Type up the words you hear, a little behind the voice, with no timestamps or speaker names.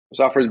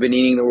software has been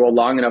eating the world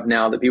long enough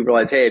now that people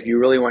realize, hey, if you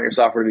really want your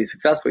software to be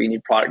successful, you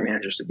need product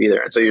managers to be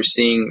there. And so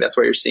that's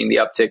why you're seeing the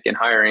uptick in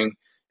hiring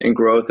and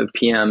growth of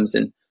PMs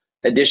and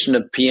addition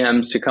of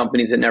PMs to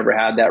companies that never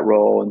had that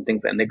role and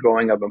things, and the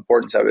growing of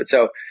importance of it.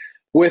 So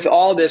with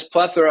all this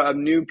plethora of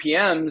new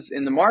PMs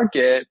in the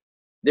market,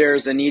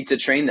 there's a need to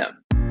train them.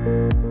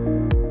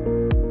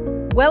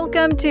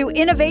 Welcome to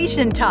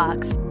Innovation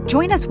Talks.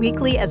 Join us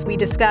weekly as we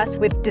discuss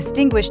with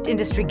distinguished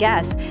industry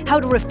guests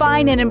how to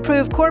refine and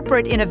improve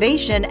corporate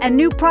innovation and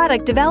new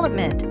product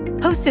development.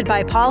 Hosted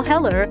by Paul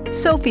Heller,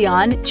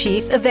 Sophion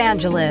Chief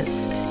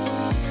Evangelist.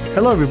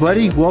 Hello,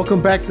 everybody.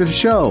 Welcome back to the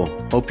show.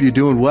 Hope you're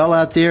doing well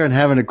out there and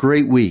having a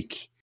great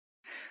week.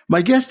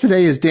 My guest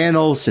today is Dan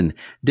Olsen.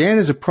 Dan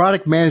is a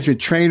product management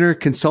trainer,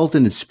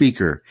 consultant, and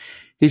speaker.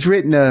 He's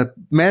written a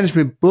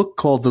management book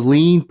called The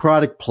Lean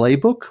Product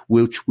Playbook,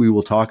 which we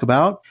will talk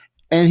about.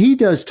 And he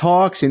does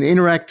talks and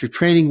interactive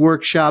training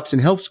workshops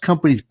and helps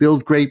companies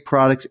build great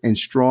products and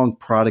strong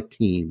product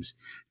teams.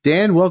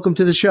 Dan, welcome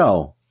to the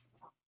show.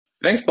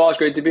 Thanks, Paul. It's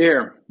great to be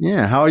here.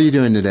 Yeah. How are you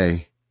doing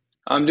today?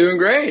 I'm doing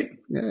great.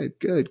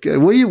 Good.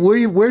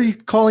 Where are you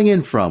calling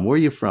in from? Where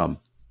are you from?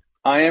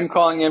 I am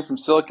calling in from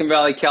Silicon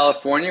Valley,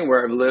 California,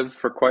 where I've lived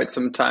for quite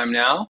some time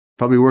now.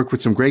 Probably work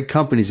with some great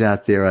companies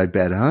out there, I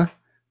bet, huh?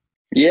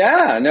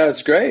 Yeah, no,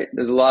 it's great.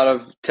 There's a lot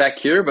of tech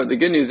here, but the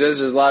good news is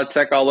there's a lot of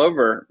tech all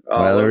over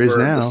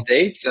the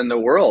States and the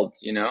world,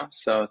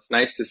 so it's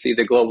nice to see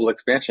the global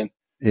expansion.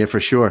 Yeah,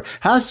 for sure.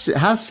 How's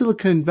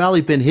Silicon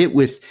Valley been hit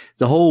with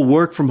the whole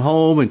work from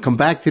home and come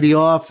back to the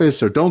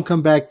office or don't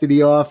come back to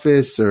the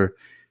office? Or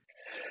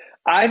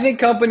I think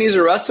companies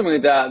are wrestling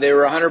with that. They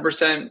were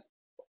 100%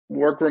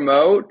 work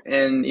remote.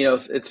 And,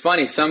 it's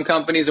funny. Some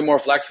companies are more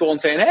flexible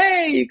and saying,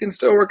 hey, you can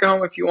still work at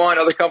home if you want.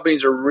 Other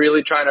companies are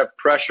really trying to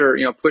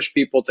push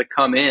people to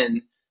come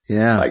in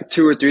like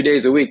 2 or 3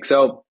 days a week.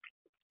 So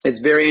it's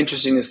very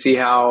interesting to see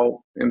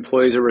how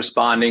employees are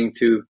responding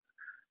to,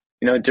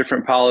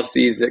 different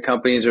policies that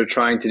companies are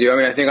trying to do. I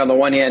mean, I think on the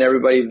one hand,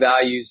 everybody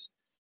values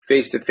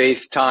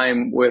face-to-face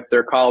time with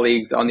their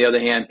colleagues. On the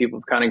other hand, people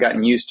have kind of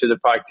gotten used to the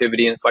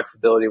productivity and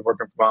flexibility of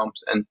working from home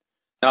and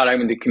not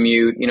having to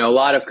commute. A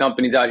lot of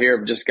companies out here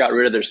have just got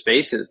rid of their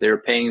spaces. They were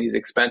paying these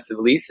expensive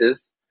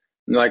leases.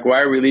 And they're like,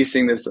 why are we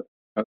leasing this?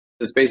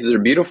 The spaces are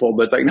beautiful,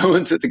 but it's like no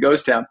one sits a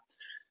ghost town.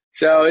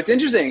 So it's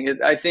interesting.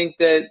 I think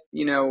that,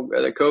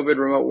 the COVID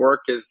remote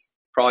work has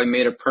probably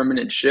made a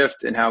permanent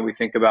shift in how we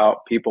think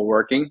about people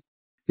working.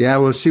 Yeah,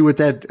 we'll see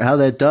how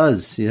that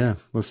does. Yeah,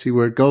 we'll see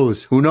where it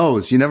goes. Who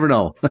knows? You never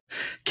know.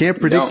 Can't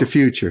predict the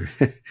future.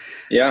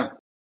 Yeah.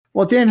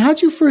 Well, Dan,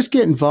 how'd you first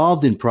get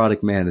involved in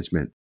product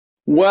management?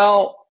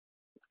 Well,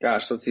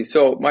 gosh, let's see.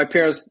 So my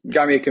parents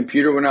got me a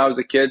computer when I was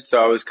a kid,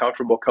 so I was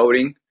comfortable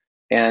coding.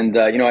 And,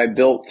 I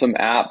built some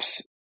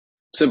apps,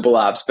 simple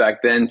apps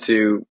back then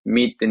to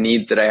meet the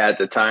needs that I had at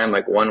the time.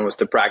 Like one was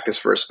to practice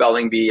for a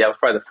spelling bee. That was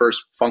probably the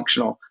first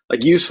functional,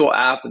 useful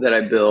app that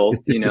I built,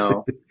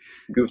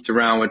 goofed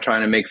around with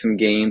trying to make some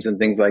games and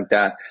things like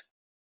that.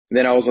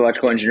 Then I was an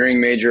electrical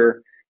engineering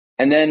major.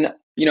 And then,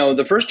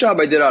 the first job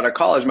I did out of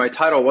college, my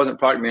title wasn't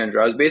product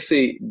manager. I was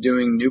basically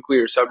doing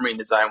nuclear submarine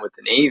design with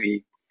the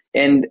Navy.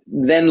 And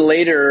then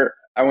later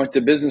I went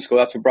to business school.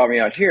 That's what brought me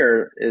out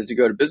here, is to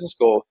go to business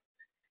school.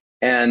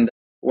 And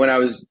when I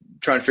was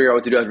trying to figure out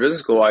what to do after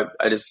business school,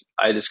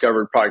 I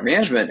discovered product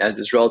management as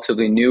this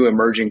relatively new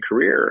emerging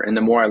career. And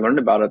the more I learned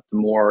about it, the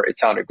more it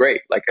sounded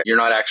great. Like you're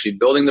not actually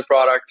building the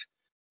product.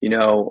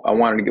 I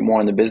wanted to get more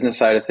on the business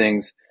side of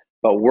things,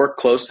 but work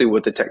closely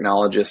with the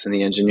technologists and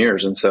the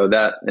engineers. And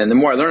the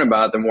more I learned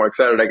about it, the more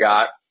excited I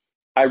got.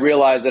 I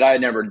realized that I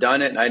had never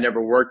done it and I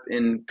never worked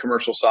in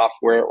commercial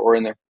software or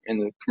in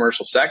the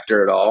commercial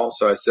sector at all.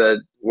 So I said,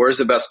 where's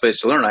the best place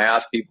to learn? I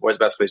asked people, where's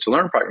the best place to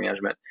learn product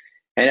management?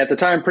 And at the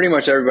time, pretty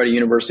much everybody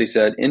universally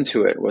said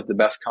Intuit was the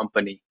best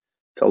company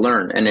to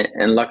learn.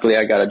 And luckily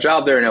I got a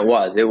job there and it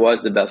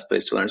was the best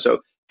place to learn. So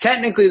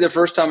technically the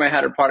first time I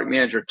had a product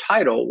manager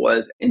title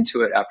was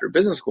Intuit after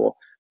business school.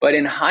 But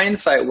in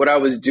hindsight, what I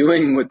was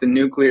doing with the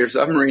nuclear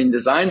submarine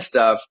design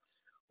stuff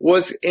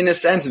was, in a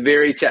sense,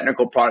 very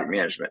technical product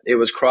management. It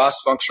was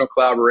cross-functional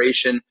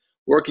collaboration,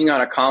 working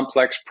on a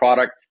complex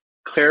product,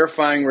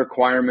 clarifying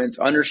requirements,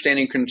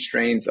 understanding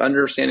constraints,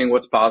 understanding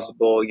what's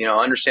possible,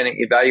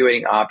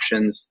 evaluating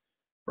options,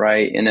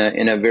 right, in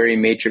a very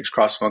matrix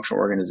cross-functional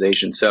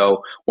organization.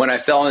 So when I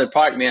fell into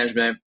product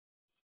management,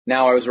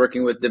 now I was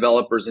working with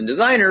developers and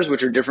designers,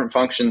 which are different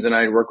functions than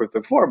I'd worked with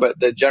before, but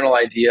the general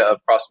idea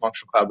of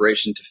cross-functional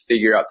collaboration to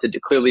figure out, to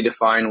clearly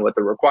define what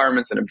the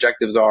requirements and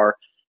objectives are,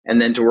 and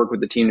then to work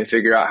with the team to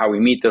figure out how we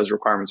meet those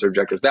requirements or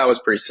objectives. That was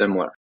pretty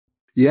similar.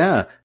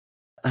 Yeah.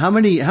 How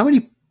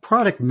many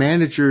product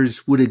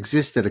managers would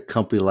exist at a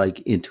company like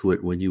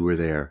Intuit when you were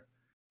there?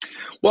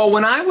 Well,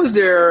 when I was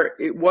there,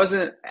 it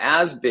wasn't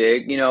as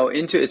big.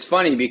 It's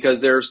funny because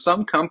there are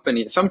some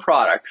companies, some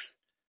products,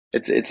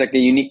 it's like a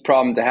unique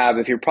problem to have.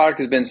 If your product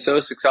has been so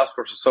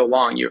successful for so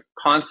long, you're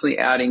constantly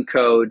adding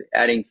code,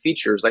 adding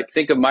features. Like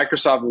think of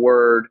Microsoft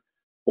Word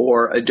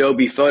or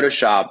Adobe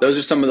Photoshop. Those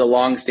are some of the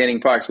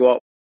long-standing products. Well,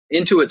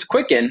 Intuit's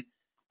Quicken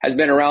has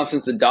been around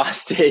since the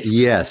DOS days.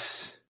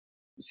 Yes.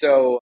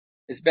 So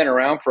it's been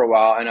around for a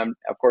while. And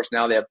of course,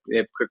 now they have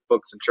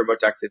QuickBooks and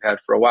TurboTax they've had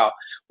for a while.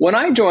 When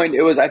I joined,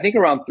 it was, I think,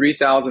 around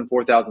 3,000,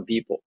 4,000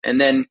 people.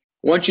 And then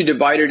once you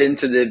divide it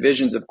into the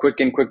divisions of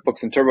Quicken,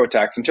 QuickBooks, and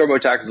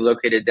TurboTax is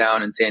located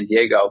down in San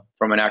Diego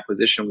from an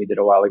acquisition we did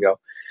a while ago.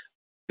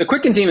 The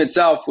Quicken team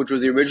itself, which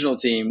was the original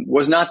team,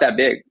 was not that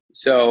big.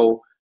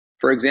 So,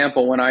 for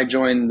example, when I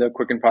joined the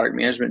Quicken product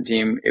management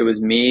team, it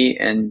was me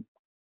and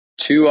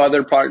 2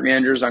 other product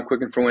managers on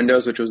Quicken for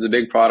Windows, which was the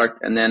big product,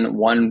 and then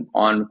 1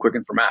 on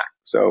Quicken for Mac.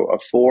 So a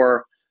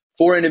four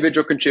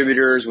individual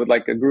contributors with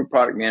like a group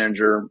product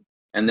manager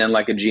and then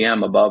like a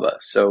GM above us.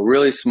 So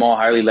really small,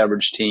 highly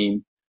leveraged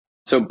team.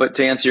 So, but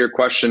to answer your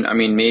question, I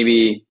mean,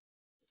 maybe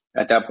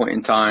at that point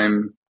in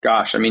time,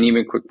 gosh, I mean,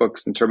 even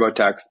QuickBooks and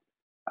TurboTax,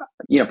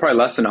 probably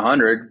less than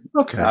 100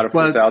 out of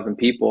 4,000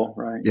 people,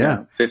 right?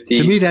 Yeah. 50.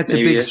 To me, that's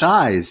a big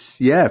size.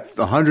 Yeah.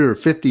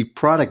 150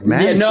 product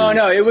managers. Yeah,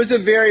 no. It was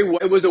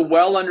a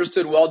well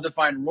understood, well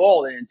defined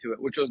role into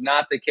it, which was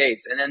not the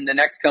case. And then the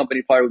next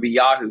company probably would be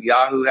Yahoo.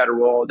 Yahoo had a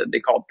role that they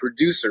called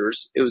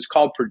producers. It was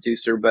called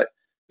producer, but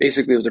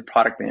basically it was a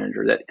product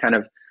manager that kind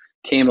of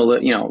came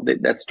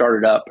that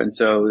started up. And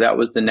so that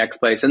was the next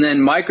place. And then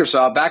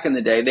Microsoft, back in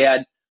the day, they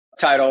had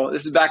title.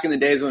 This is back in the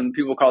days when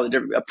people called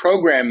it a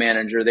program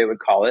manager, they would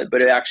call it,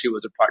 but it actually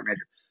was a product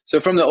manager. So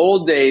from the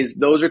old days,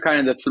 those are kind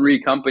of the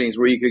 3 companies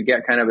where you could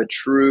get kind of a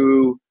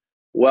true,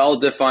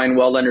 well-defined,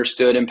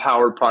 well-understood,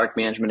 empowered product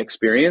management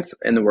experience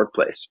in the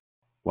workplace.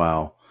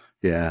 Wow.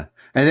 Yeah.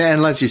 And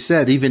as you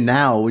said, even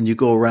now, when you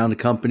go around the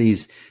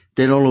companies,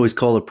 they don't always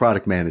call it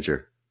product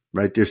manager,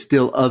 right? There's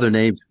still other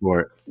names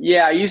for it.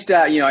 Yeah. I used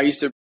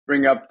to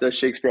bring up the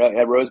Shakespeare,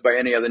 I rose by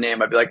any other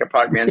name. I'd be like a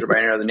product manager by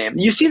any other name.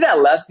 You see that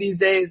less these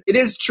days. It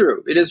is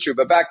true.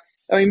 But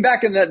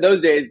back in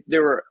those days,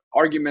 there were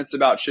arguments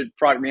about should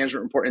product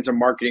management report into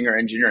marketing or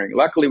engineering.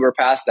 Luckily, we're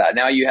past that.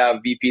 Now you have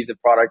VPs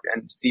of product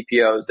and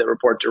CPOs that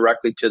report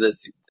directly to the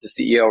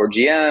CEO or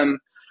GM.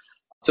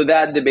 So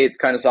that debate's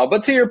kind of solved.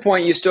 But to your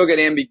point, you still get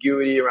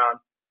ambiguity around.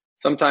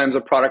 Sometimes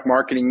a product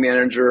marketing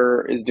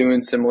manager is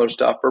doing similar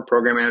stuff for a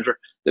program manager.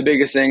 The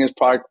biggest thing is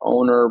product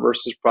owner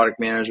versus product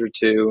manager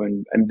too,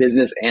 and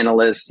business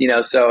analyst.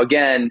 So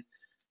again,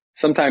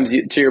 sometimes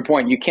to your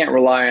point, you can't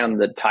rely on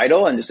the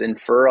title and just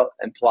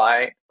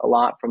imply a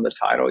lot from the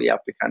title. You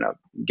have to kind of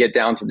get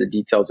down to the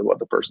details of what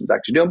the person's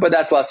actually doing. But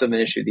that's less of an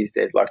issue these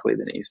days, luckily,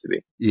 than it used to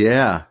be.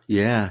 Yeah.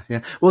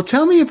 Well,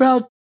 tell me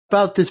about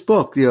this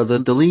book,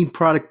 the Lean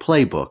Product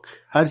Playbook.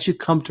 How did you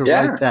come to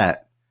write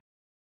that?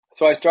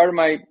 So I started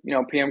my,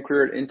 PM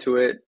career at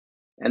Intuit.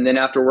 And then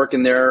after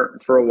working there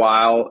for a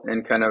while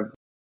and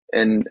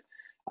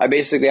I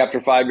basically,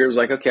 after 5 years, was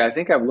like, okay, I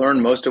think I've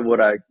learned most of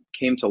what I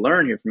came to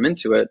learn here from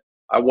Intuit.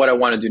 What I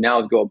want to do now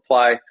is go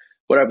apply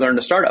what I've learned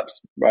to startups,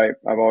 right?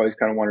 I've always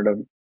kind of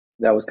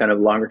that was kind of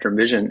a longer term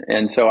vision.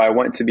 And so I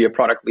went to be a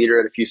product leader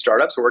at a few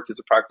startups. I worked as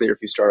a product leader at a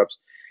few startups.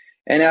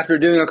 And after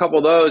doing a couple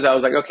of those, I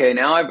was like, okay,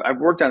 now I've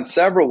worked on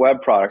several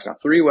web products, now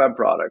 3 web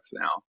products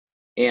now.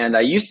 And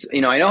I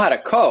know how to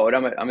code.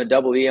 I'm a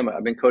double E.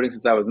 I've been coding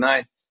since I was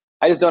 9.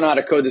 I just don't know how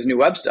to code this new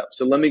web stuff.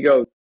 So let me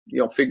go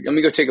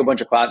take a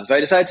bunch of classes. So I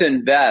decided to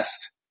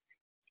invest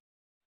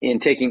in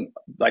taking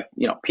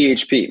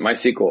PHP,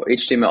 MySQL,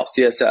 HTML,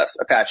 CSS,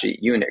 Apache,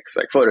 Unix,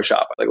 like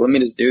Photoshop. Let me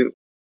just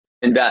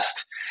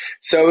invest.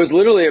 So it was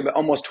literally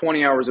almost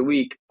 20 hours a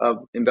week of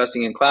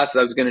investing in classes.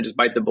 I was going to just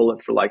bite the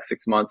bullet for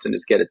 6 months and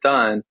just get it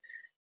done.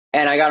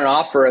 And I got an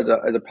offer as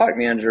a product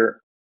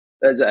manager,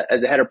 as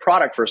a head of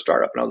product for a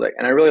startup. And I was like,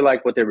 and I really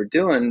liked what they were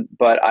doing,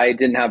 but I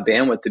didn't have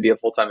bandwidth to be a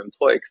full-time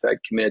employee because I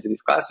committed to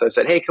these classes. So I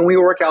said, hey, can we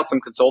work out some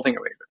consulting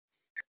arrangement?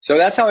 So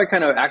that's how I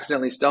kind of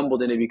accidentally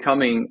stumbled into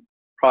becoming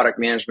product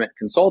management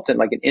consultant,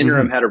 like an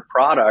interim head of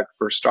product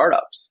for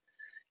startups.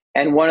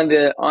 And one of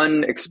the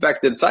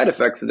unexpected side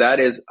effects of that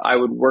is I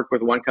would work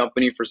with one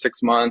company for 6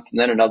 months and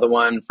then another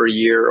one for a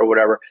year or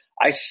whatever.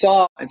 I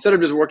saw, instead of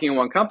just working in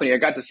one company, I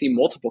got to see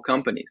multiple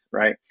companies,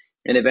 right?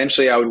 And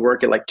eventually I would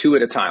work at 2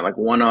 at a time,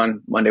 one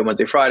on Monday,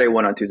 Wednesday, Friday,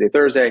 one on Tuesday,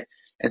 Thursday.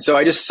 And so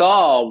I just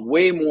saw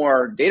way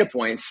more data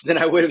points than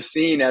I would have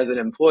seen as an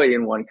employee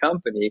in one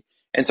company.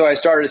 And so I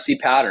started to see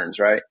patterns,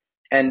 right?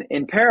 And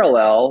in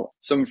parallel,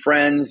 some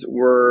friends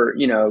were,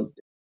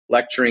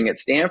 lecturing at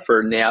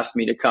Stanford, and they asked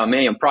me to come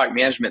in. And product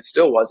management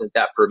still wasn't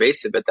that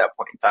pervasive at that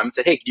point in time. And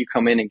said, hey, can you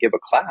come in and give a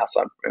class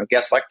on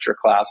guest lecture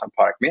class on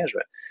product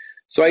management?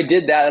 So I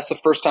did that. That's the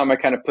first time I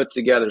kind of put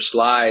together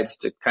slides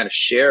to kind of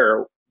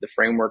share the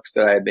frameworks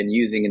that I had been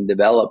using and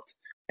developed.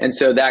 And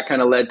so that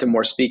kind of led to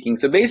more speaking.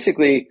 So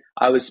basically,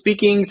 I was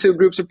speaking to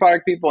groups of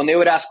product people, and they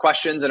would ask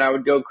questions, and I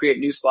would go create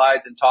new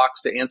slides and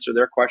talks to answer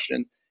their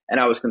questions. And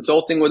I was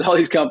consulting with all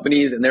these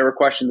companies, and there were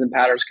questions and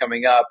patterns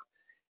coming up.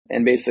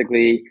 And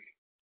basically,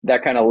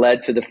 that kind of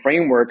led to the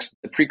frameworks,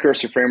 the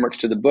precursor frameworks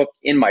to the book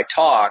in my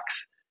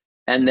talks.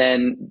 And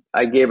then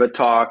I gave a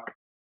talk.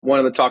 One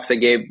of the talks I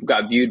gave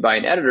got viewed by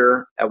an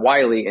editor at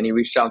Wiley, and he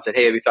reached out and said,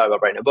 hey, have you thought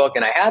about writing a book?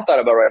 And I had thought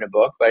about writing a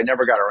book, but I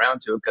never got around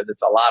to it because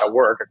it's a lot of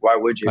work. Why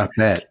would you? I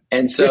bet.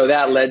 And so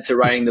that led to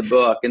writing the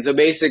book. And so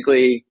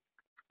basically,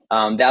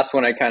 that's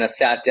when I kind of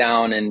sat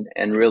down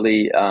and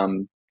really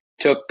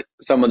took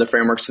some of the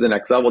frameworks to the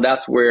next level.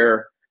 That's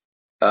where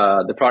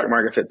the product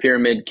market fit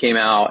pyramid came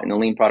out and the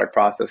lean product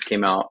process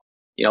came out.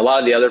 A lot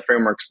of the other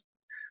frameworks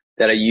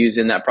that I use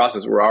in that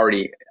process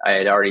I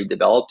had already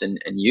developed and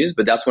used,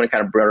 but that's when it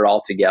kind of brought it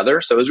all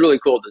together. So it was really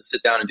cool to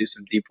sit down and do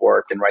some deep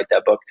work and write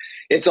that book.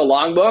 It's a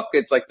long book.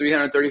 It's like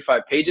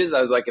 335 pages.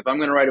 I was like, if I'm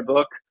going to write a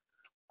book,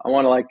 I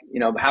want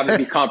to have it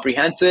be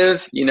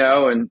comprehensive,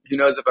 and who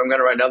knows if I'm going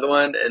to write another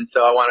one. And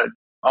so I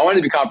wanted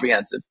it to be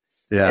comprehensive.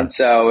 Yeah. And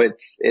so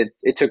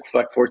it took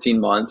like 14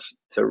 months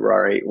to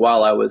write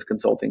while I was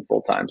consulting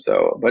full time.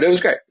 But it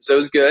was great. So it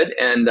was good.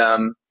 And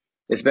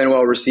it's been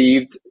well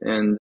received,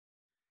 and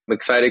I'm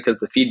excited because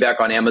the feedback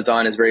on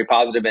Amazon is very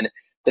positive, and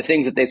the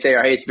things that they say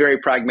are, hey, it's very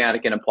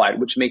pragmatic and applied,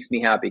 which makes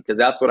me happy because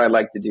that's what I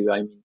like to do.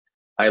 I mean,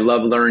 I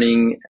love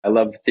learning. I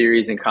love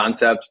theories and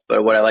concepts,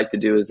 but what I like to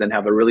do is then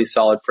have a really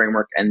solid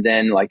framework and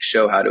then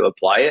show how to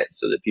apply it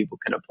so that people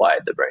can apply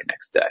it the very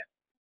next day.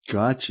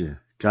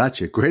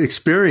 Gotcha. Great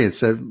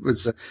experience. It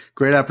was a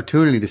great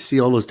opportunity to see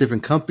all those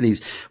different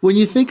companies. When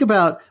I think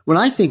about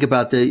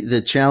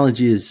the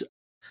challenges,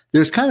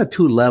 there's kind of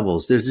two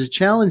levels. There's a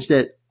challenge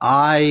that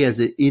I,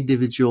 as an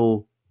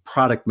individual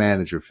product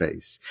manager,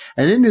 face.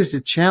 And then there's the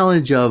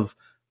challenge of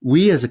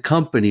we as a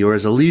company or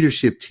as a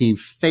leadership team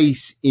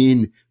face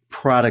in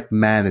product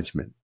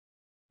management.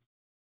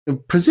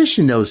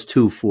 Position those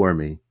two for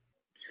me.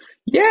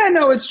 Yeah,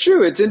 no, it's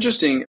true. It's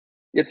interesting.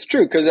 It's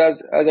true because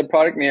as a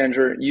product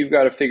manager, you've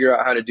got to figure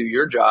out how to do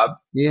your job.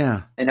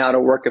 Yeah. And how to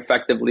work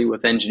effectively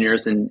with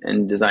engineers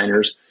and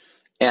designers.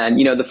 And,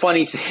 the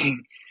funny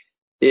thing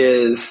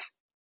is,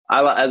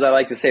 as I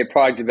like to say,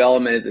 product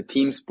development is a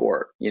team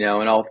sport,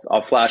 and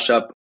I'll flash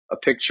up a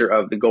picture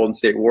of the Golden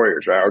State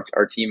Warriors, right?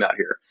 Our team out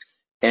here.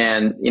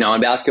 And,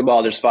 on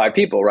basketball, there's 5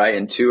 people, right?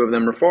 And 2 of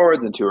them are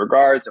forwards and 2 are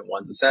guards and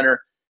 1's a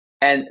center.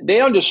 And they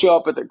don't just show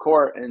up at the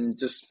court and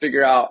just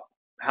figure out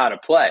how to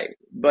play.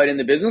 But in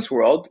the business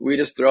world, we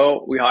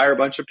hire a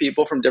bunch of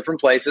people from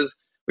different places.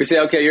 We say,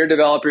 okay, you're a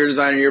developer, you're a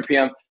designer, you're a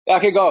PM.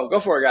 Okay, go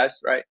for it, guys,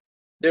 right?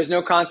 There's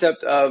no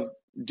concept of,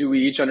 do we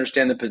each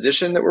understand the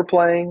position that we're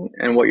playing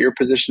and what your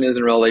position is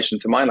in relation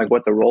to mine, like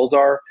what the roles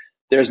are?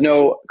 There's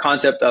no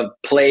concept of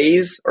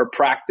plays or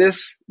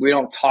practice. We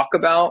don't talk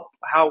about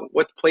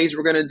what plays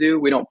we're going to do.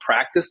 We don't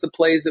practice the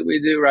plays that we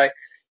do, right?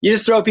 You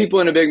just throw people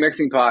in a big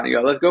mixing pot and you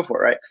go, let's go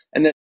for it, right?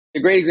 And then a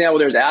great example,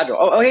 there's Agile.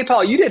 Oh, hey,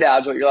 Paul, you did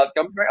Agile at your last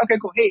company, right? Okay,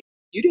 cool. Hey,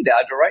 you did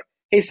Agile, right?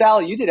 Hey,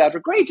 Sally, you did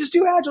Agile. Great, just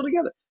do Agile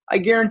together. I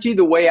guarantee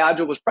the way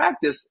Agile was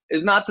practiced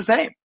is not the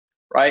same,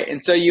 right?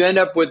 And so you end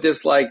up with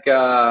this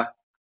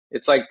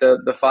it's like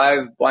the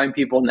 5 blind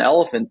people and the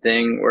elephant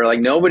thing where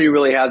nobody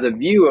really has a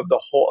view of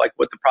the whole,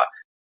 what the product.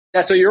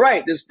 Yeah, so you're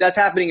right. That's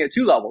happening at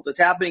 2 levels. It's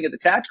happening at the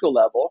tactical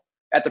level,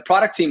 at the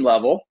product team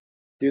level.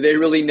 Do they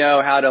really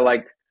know how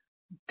to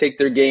take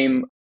their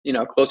game,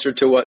 closer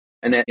to what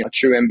a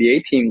true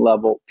NBA team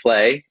level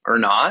play or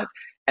not?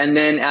 And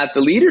then at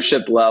the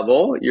leadership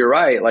level, you're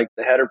right.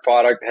 The head of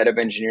product, the head of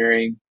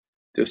engineering,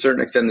 to a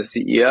certain extent,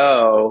 the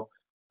CEO,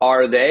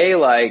 are they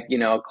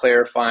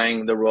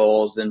clarifying the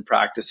roles and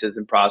practices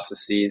and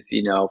processes,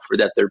 for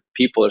that their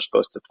people are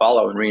supposed to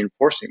follow and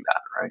reinforcing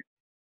that, right?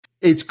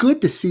 It's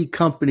good to see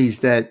companies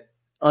that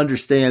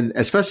understand,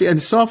 especially, and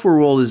the software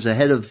world is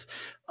ahead of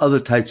other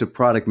types of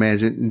product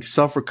management, and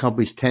software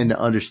companies tend to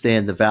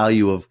understand the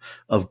value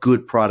of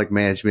good product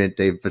management.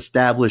 They've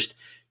established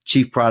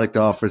chief product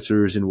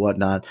officers and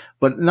whatnot,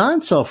 but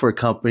non-software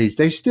companies,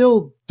 they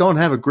still don't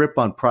have a grip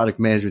on product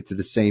management to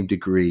the same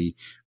degree.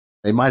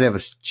 They might have a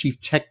chief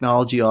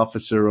technology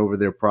officer over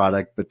their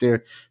product, but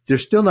they're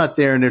still not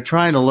there, and they're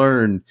trying to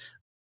learn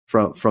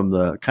from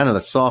the kind of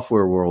the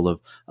software world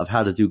of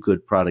how to do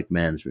good product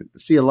management. I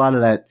see a lot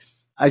of that.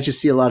 I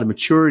just see a lot of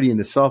maturity in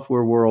the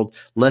software world,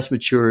 less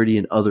maturity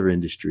in other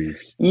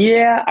industries.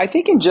 Yeah, I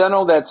think in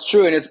general that's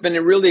true. And it's been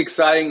really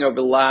exciting over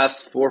the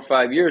last 4 or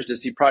 5 years to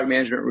see product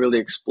management really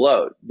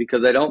explode,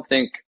 because I don't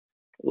think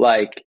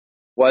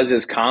was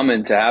as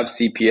common to have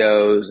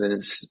CPOs, and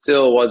it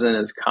still wasn't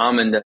as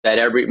common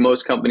that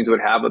most companies would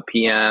have a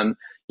PM.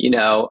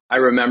 I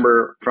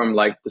remember from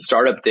the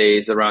startup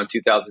days around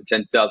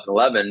 2010,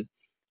 2011,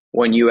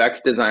 when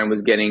UX design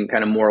was getting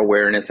kind of more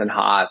awareness and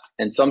hot,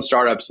 and some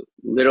startups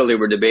literally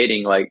were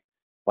debating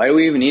why do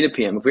we even need a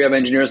PM? If we have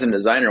engineers and a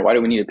designer, why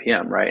do we need a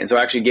PM, right? And so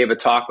I actually gave a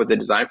talk with a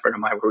design friend of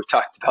mine where we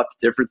talked about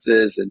the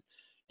differences and,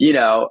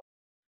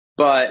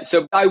 but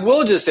so I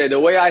will just say the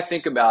way I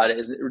think about it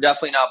is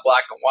definitely not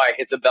black and white.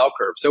 It's a bell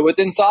curve. So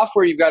within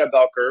software, you've got a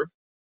bell curve,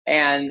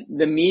 and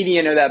the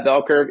median of that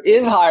bell curve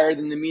is higher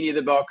than the median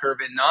of the bell curve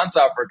in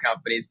non-software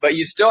companies. But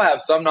you still have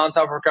some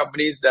non-software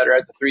companies that are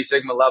at the 3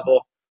 Sigma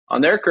level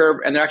on their curve,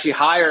 and they're actually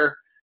higher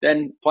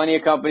than plenty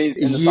of companies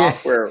in the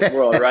software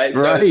world, right?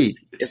 So right.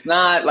 It's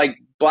not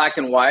black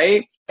and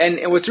white. And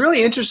what's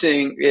really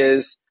interesting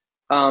is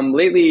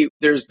lately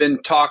there's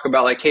been talk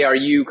about hey, are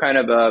you kind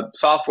of a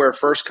software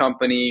first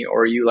company,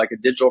 or are you a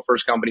digital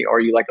first company, or are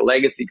you a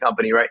legacy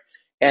company, right?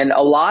 And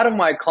a lot of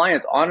my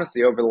clients,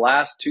 honestly, over the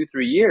last 2-3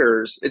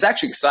 years, it's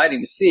actually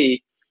exciting to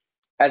see,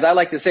 as I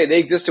like to say, they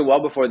existed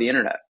well before the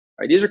internet.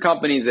 Right? These are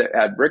companies that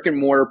had brick and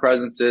mortar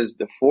presences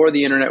before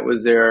the internet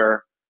was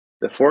there,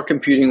 before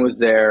computing was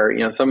there.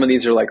 Some of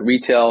these are like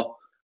retail,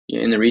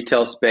 in the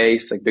retail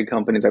space, like big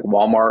companies like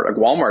Walmart. Like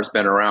Walmart's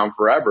been around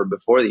forever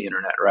before the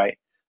internet, right?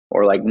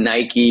 Or like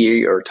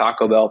Nike or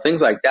Taco Bell,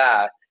 things like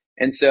that.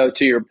 And so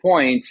to your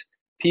point,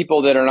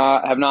 people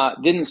that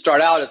didn't start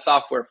out as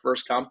software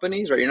first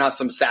companies, right? You're not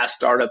some SaaS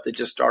startup that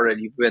just started,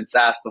 you've been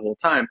SaaS the whole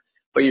time,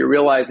 but you're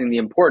realizing the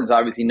importance.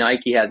 Obviously,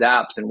 Nike has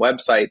apps and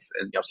websites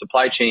and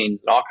supply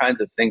chains and all kinds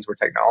of things where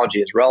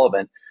technology is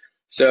relevant.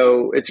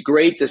 So it's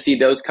great to see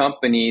those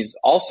companies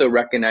also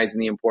recognizing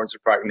the importance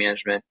of product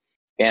management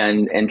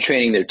and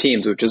training their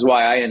teams, which is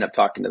why I end up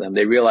talking to them.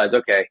 They realize,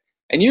 okay,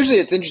 and usually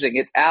it's interesting,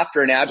 it's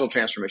after an agile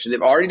transformation.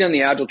 They've already done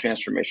the agile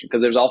transformation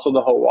because there's also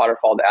the whole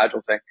waterfall to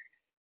agile thing.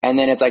 And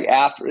then it's like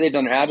after they've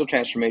done an agile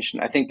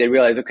transformation, I think they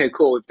realize, okay,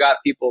 cool, we've got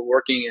people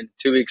working in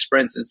 2-week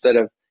sprints instead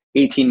of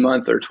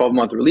 18-month or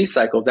 12-month release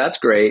cycles. That's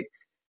great.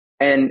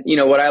 And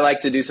what I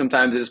like to do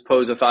sometimes is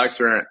pose a thought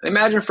experiment.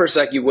 Imagine for a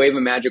sec you wave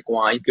a magic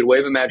wand. You could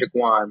wave a magic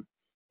wand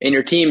and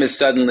your team is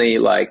suddenly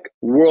like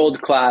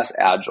world-class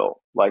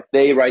agile. Like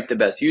they write the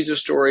best user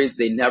stories.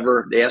 They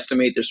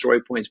estimate their story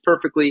points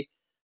perfectly.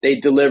 They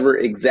deliver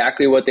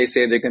exactly what they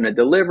say they're going to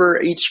deliver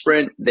each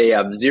sprint. They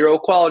have zero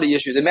quality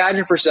issues.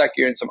 Imagine for a sec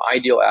you're in some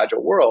ideal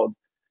agile world.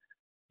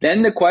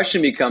 Then the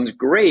question becomes,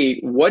 great,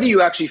 what are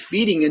you actually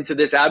feeding into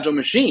this agile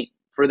machine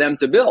for them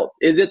to build?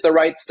 Is it the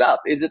right stuff?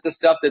 Is it the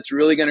stuff that's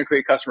really going to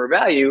create customer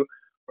value?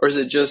 Or is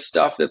it just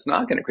stuff that's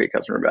not going to create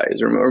customer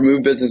values or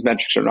move business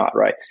metrics or not,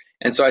 right?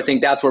 And so I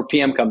think that's where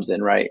PM comes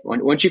in, right?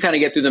 Once you kind of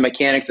get through the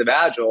mechanics of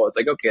agile, it's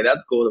like, okay,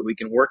 that's cool that we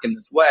can work in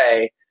this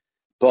way,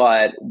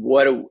 but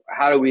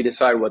how do we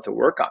decide what to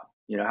work on?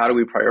 How do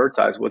we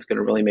prioritize what's going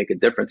to really make a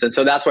difference? And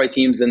so that's why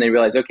teams then they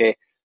realize, okay,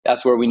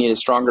 that's where we need a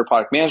stronger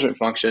product management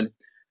function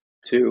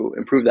to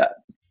improve that.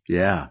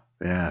 Yeah,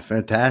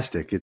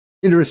 fantastic. It's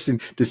interesting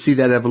to see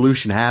that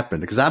evolution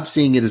happen because I'm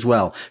seeing it as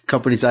well.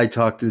 Companies I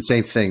talk to, the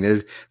same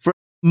thing.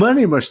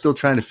 Many of them are still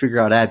trying to figure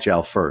out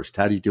agile first.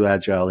 How do you do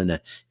agile in a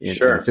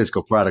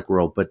physical product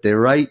world? But they're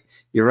right.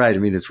 You're right. I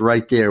mean, it's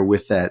right there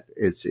with that.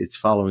 It's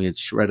following it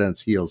right on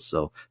its heels.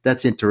 So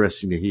that's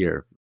interesting to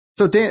hear.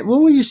 So Dan,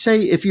 what would you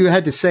say if you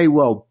had to say,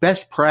 well,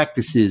 best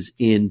practices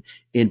in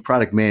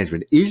product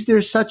management? Is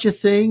there such a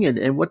thing?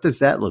 And what does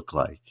that look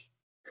like?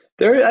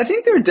 I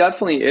think there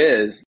definitely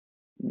is.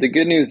 The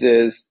good news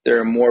is there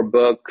are more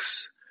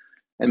books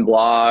and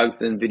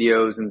blogs and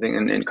videos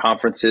and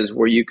conferences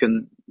where you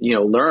can,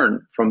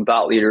 learn from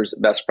thought leaders'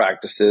 best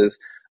practices.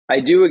 I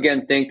do,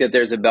 again, think that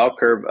there's a bell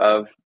curve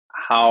of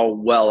how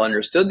well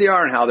understood they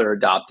are and how they're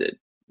adopted,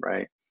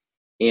 right?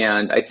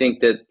 And I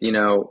think that,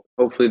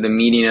 hopefully the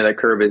median of that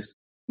curve is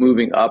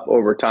moving up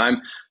over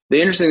time.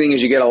 The interesting thing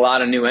is you get a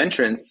lot of new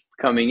entrants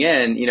coming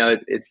in.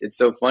 It's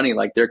so funny.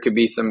 Like there could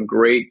be some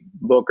great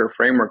book or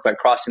framework like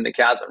Crossing the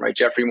Chasm, right?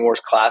 Jeffrey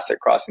Moore's classic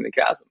Crossing the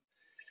Chasm.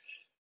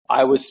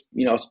 I was,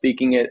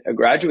 speaking at a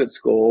graduate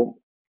school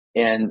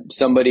and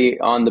somebody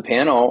on the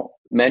panel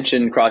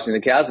mentioned Crossing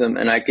the Chasm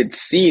and I could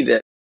see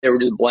that there were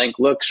just blank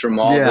looks from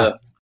all the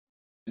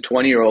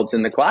 20-year-olds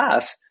in the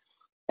class.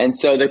 And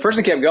so the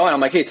person kept going. I'm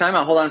like, hey, time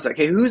out, hold on a sec.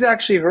 Hey, who's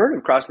actually heard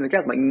of Crossing the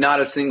Chasm? Like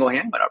not a single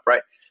hand went up,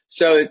 right?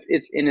 So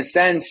it's in a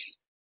sense,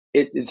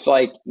 it's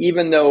like,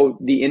 even though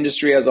the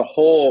industry as a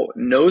whole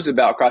knows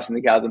about Crossing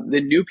the Chasm,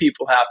 the new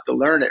people have to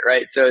learn it,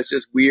 right? So it's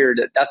just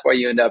weird. That's why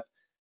you end up,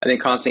 I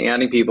think, constantly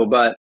adding people.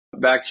 But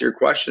back to your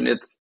question,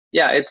 it's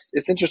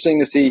interesting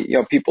to see,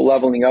 people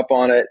leveling up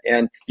on it,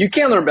 and you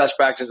can learn best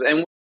practice.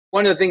 And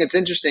one of the things that's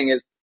interesting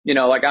is,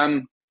 like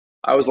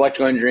I was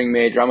electrical engineering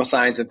major. I'm a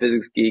science and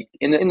physics geek.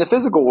 In the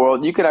physical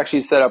world, you could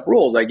actually set up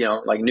rules like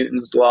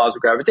Newton's laws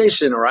of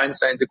gravitation or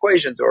Einstein's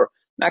equations or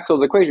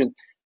Maxwell's equations.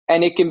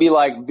 And it can be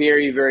like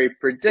very, very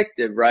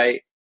predictive,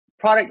 right?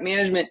 Product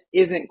management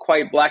isn't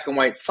quite black and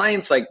white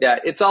science like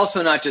that. It's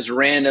also not just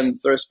random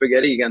throw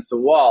spaghetti against the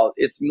wall.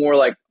 It's more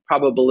like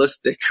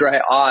probabilistic,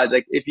 right? Odds.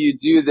 Like if you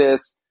do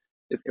this,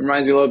 it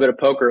reminds me a little bit of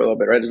poker a little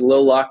bit, right? There's a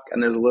little luck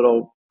and there's a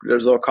little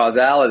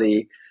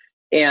causality.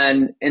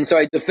 And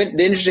so the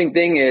interesting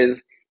thing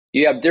is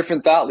you have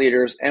different thought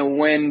leaders, and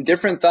when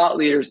different thought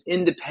leaders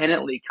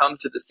independently come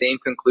to the same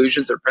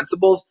conclusions or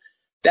principles,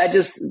 that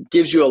just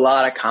gives you a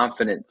lot of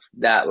confidence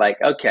that like,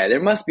 okay,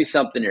 there must be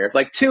something here. If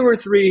like 2 or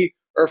 3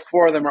 or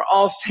 4 of them are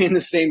all saying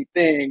the same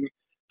thing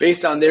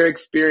based on their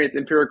experience,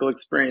 empirical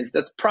experience,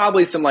 that's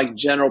probably some like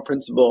general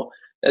principle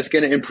that's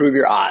going to improve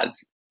your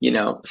odds,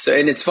 So,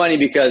 and it's funny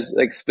because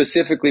like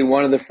specifically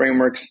one of the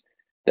frameworks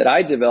that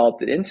I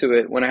developed into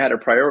it when I had to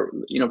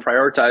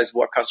prioritize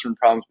what customer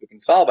problems we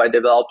can solve, I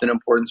developed an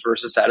importance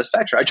versus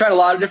satisfaction. I tried a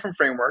lot of different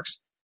frameworks,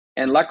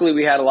 and luckily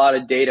we had a lot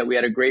of data. We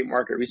had a great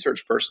market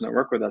research person that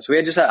worked with us.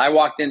 So I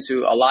walked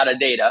into a lot of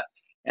data,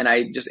 and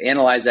I just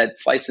analyzed that,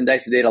 slice and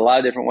dice the data a lot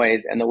of different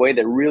ways. And the way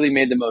that really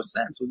made the most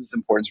sense was this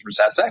importance versus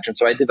satisfaction.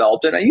 So I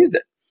developed it and I used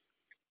it.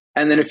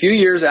 And then a few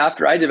years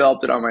after I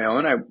developed it on my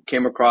own, I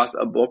came across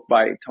a book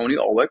by Tony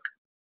Olick.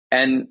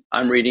 And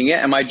I'm reading it,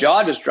 and my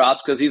jaw just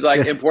drops because he's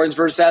like, importance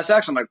versus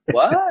satisfaction. I'm like,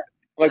 what?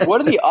 Like,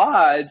 what are the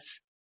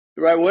odds,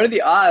 right? What are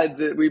the odds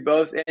that we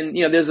both, and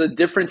there's a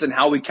difference in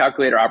how we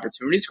calculate our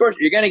opportunity scores.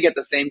 You're going to get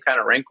the same kind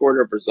of rank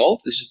order of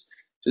results. It's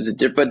just a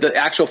different, but the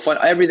actual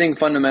everything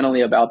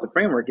fundamentally about the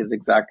framework is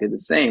exactly the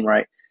same,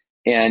 right?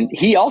 And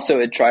he also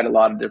had tried a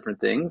lot of different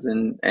things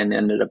and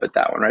ended up at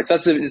that one, right? So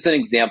it's an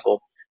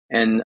example.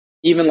 And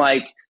even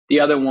like the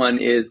other one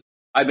is,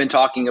 I've been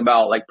talking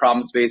about like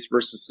problem space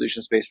versus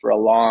solution space for a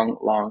long,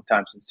 long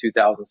time, since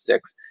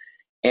 2006.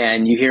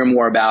 And you hear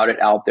more about it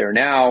out there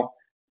now.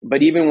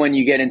 But even when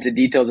you get into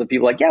details of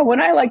people like, yeah,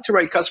 when I like to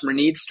write customer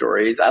needs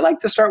stories, I like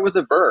to start with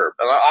a verb.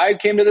 I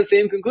came to the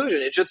same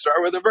conclusion. It should start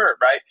with a verb,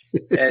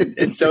 right?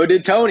 And so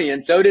did Tony,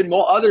 and so did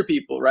other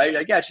people, right?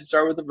 Like, yeah, it should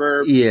start with a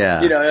verb.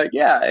 Yeah.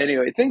 Yeah.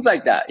 Anyway, things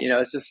like that.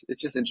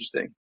 It's just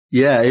interesting.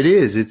 Yeah, it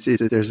is. It's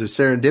there's a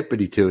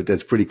serendipity to it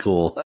that's pretty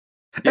cool.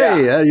 Yeah.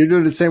 Hey, you're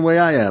doing the same way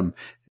I am.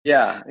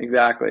 Yeah,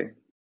 exactly.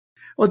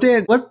 Well,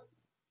 Dan, what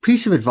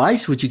piece of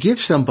advice would you give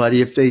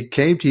somebody if they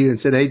came to you and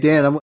said, "Hey,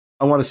 Dan,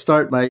 I want to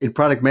start in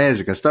product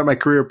management. I start my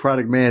career in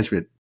product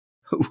management."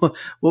 What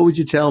would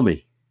you tell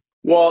me?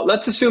 Well,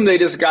 let's assume they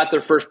just got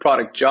their first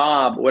product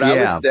job. What I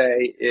would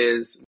say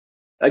is,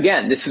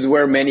 again, this is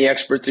where many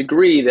experts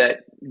agree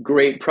that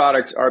great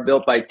products are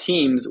built by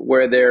teams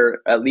where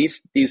at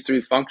least these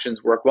three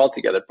functions work well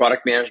together: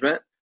 product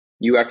management,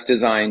 UX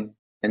design,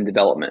 and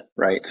development,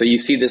 right? So you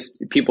see this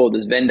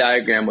Venn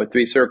diagram with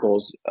three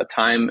circles. A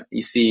time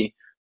you see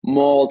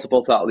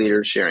multiple thought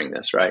leaders sharing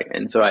this, right?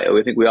 And so I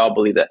think we all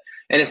believe that.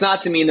 And it's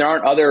not to mean there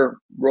aren't other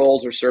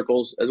roles or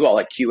circles as well,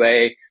 like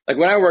QA. Like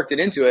when I worked it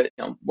into it,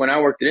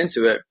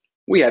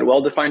 we had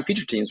well-defined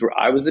feature teams where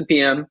I was the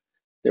PM.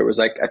 There was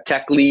like a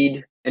tech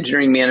lead,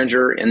 engineering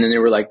manager, and then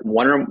there were like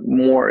one or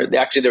more.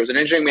 Actually, there was an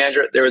engineering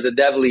manager, there was a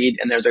dev lead,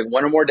 and there was like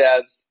one or more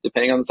devs,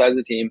 depending on the size of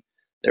the team.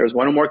 There was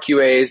one or more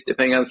QAs,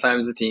 depending on the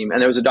size of the team,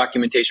 and there was a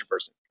documentation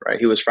person, right?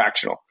 Who was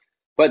fractional.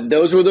 But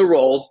those were the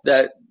roles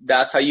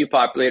that's how you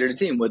populated a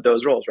team, with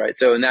those roles, right?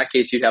 So in that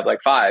case, you'd have like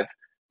 5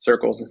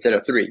 circles instead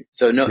of 3.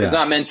 So no, It's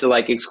not meant to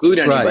like exclude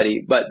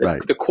anybody, but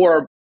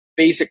the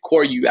basic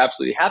core you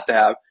absolutely have to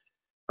have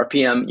are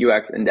PM,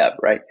 UX, and dev,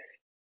 right?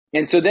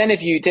 And so then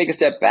if you take a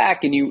step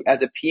back and you,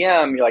 as a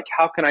PM, you're like,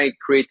 how can I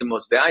create the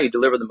most value,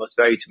 deliver the most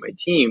value to my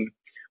team?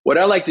 What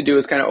I like to do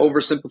is kind of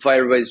oversimplify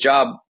everybody's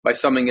job by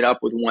summing it up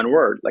with one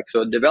word. Like,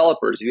 so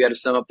developers, if you had to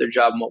sum up their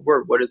job in one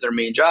word, what is their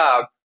main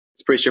job?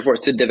 It's pretty straightforward.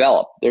 It's to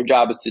develop. Their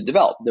job is to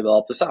develop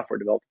the software,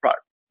 develop the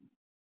product.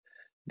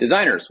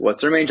 Designers,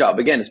 what's their main job?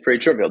 Again, it's pretty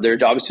trivial. Their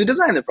job is to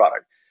design the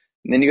product.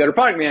 And then you go to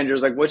product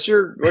managers, like, what's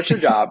your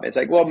job? It's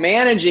like, well,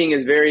 managing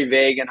is very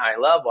vague and high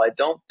level. I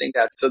don't think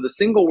that. So the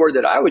single word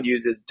that I would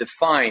use is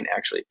define,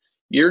 actually.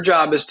 Your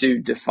job is to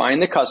define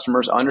the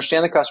customers,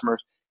 understand the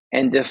customers,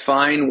 and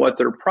define what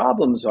their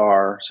problems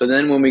are. So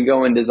then when we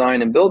go and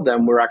design and build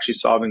them, we're actually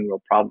solving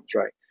real problems,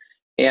 right?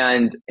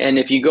 And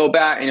if you go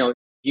back,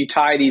 you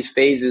tie these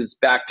phases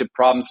back to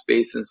problem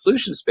space and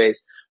solution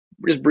space,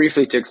 just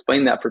briefly to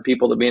explain that for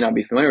people that may not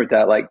be familiar with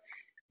that, like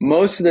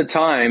most of the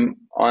time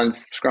on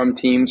Scrum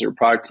teams or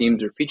product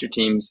teams or feature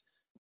teams,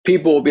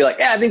 people will be like,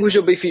 yeah, I think we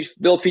should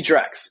build feature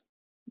X.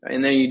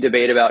 And then you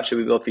debate about, should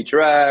we build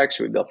feature X?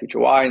 Should we build feature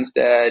Y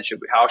instead?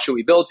 How should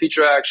we build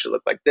feature X? Should it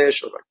look like this?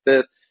 Should it look like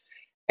this?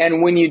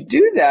 And when you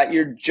do that,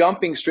 you're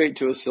jumping straight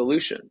to a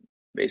solution,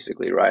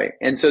 basically, right?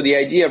 And so the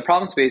idea of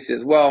problem space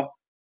is, well,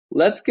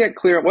 let's get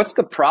clear. What's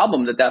the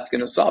problem that's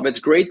going to solve? It's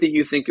great that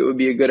you think it would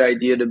be a good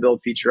idea to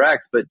build feature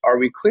X, but are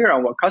we clear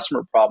on what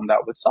customer problem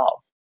that would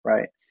solve,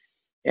 right?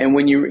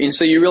 And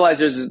so you realize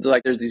there's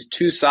these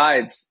two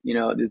sides,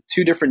 there's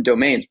two different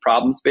domains: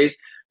 problem space,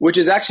 which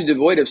is actually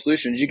devoid of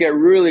solutions. You get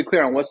really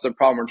clear on what's the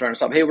problem we're trying to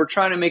solve. Hey, we're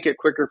trying to make it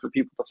quicker for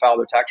people to file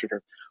their tax return.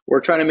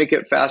 We're trying to make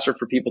it faster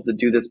for people to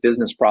do this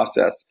business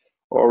process,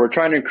 or we're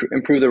trying to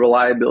improve the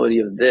reliability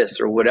of this,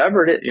 or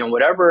whatever it is,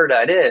 whatever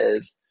that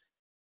is.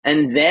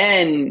 And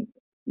then,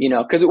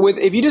 because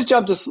if you just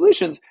jump to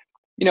solutions,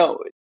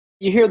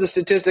 you hear the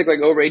statistic like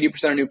over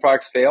 80% of new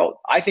products fail.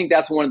 I think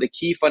that's one of the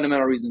key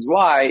fundamental reasons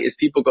why is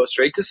people go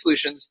straight to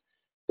solutions.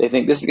 They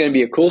think this is going to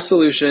be a cool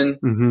solution.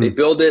 Mm-hmm. They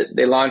build it,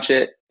 they launch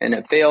it, and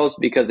it fails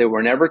because they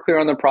were never clear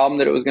on the problem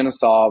that it was going to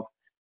solve.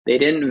 They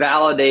didn't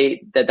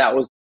validate that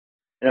was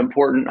an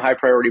important high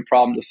priority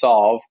problem to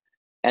solve.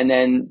 And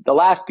then the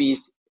last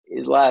piece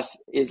is like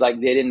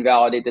they didn't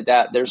validate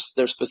that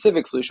their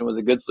specific solution was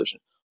a good solution.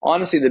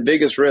 Honestly, the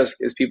biggest risk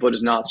is people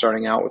just not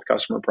starting out with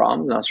customer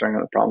problems, not starting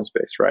out with problem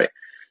space, right?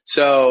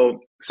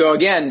 So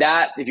again,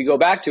 that if you go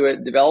back to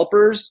it,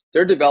 developers,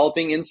 they're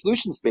developing in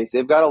solution space.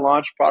 They've got to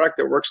launch product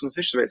that works in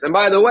solution space. And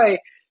by the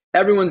way,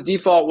 everyone's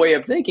default way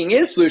of thinking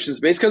is solution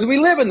space because we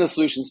live in the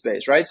solution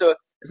space, right? So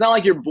it's not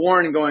like you're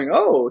born going,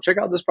 oh, check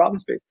out this problem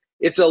space.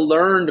 It's a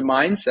learned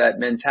mindset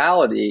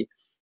mentality.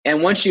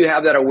 And once you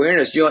have that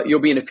awareness, you'll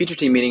be in a feature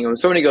team meeting and when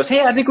somebody goes,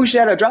 hey, I think we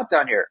should add a drop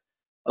down here.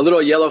 A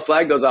little yellow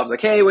flag goes off. It's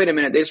like, hey, wait a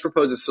minute. They just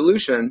proposed a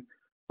solution.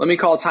 Let me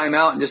call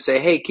timeout and just say,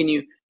 hey, can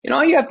you,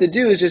 all you have to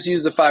do is just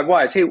use the 5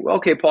 whys. Hey,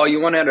 okay, Paul,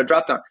 you want to add a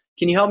drop down.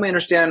 Can you help me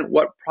understand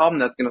what problem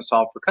that's going to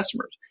solve for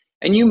customers?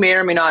 And you may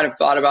or may not have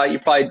thought about it. You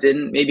probably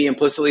didn't, maybe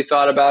implicitly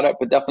thought about it,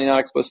 but definitely not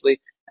explicitly.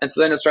 And so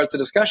then it starts a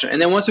discussion.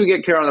 And then once we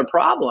get clear on the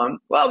problem,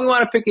 well, we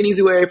want to pick an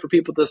easy way for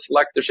people to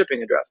select their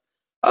shipping address.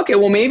 Okay,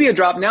 well, maybe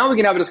now we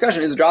can have a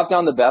discussion. Is a drop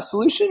down the best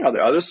solution? Are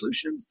there other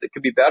solutions that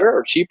could be better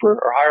or cheaper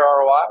or higher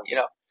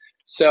ROI?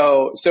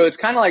 So it's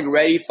kind of like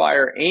ready,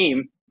 fire,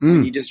 aim.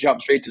 You just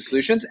jump straight to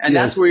solutions. And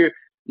that's where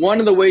one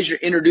of the ways you're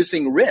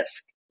introducing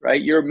risk, right?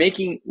 You're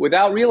making,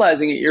 without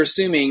realizing it, you're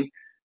assuming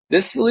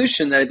this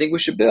solution that I think we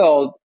should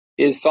build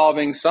is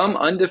solving some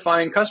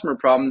undefined customer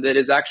problem that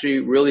is actually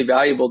really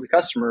valuable to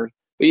customers,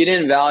 but you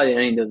didn't validate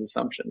any of those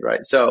assumptions,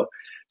 right? So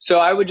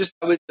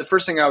the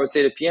first thing I would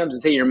say to PMs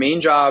is, hey, your main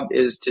job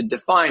is to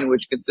define,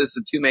 which consists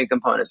of two main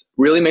components.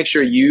 Really make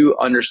sure you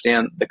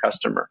understand the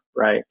customer,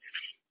 right?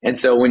 And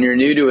so when you're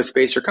new to a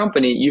space or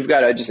company, you've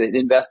got to just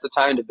invest the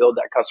time to build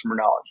that customer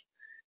knowledge,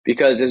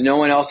 because there's no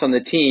one else on the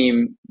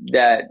team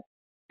that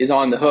is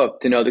on the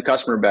hook to know the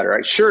customer better,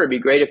 right? Sure, it'd be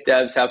great if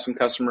devs have some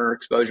customer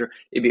exposure.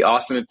 It'd be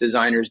awesome if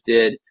designers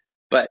did.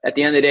 But at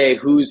the end of the day,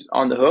 who's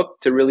on the hook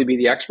to really be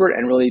the expert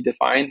and really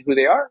define who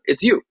they are?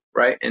 It's you,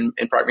 right? In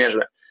product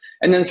management.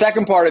 And then the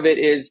second part of it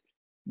is,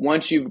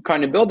 once you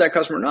kind of build that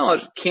customer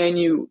knowledge, can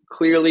you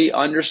clearly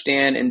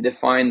understand and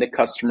define the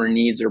customer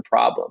needs or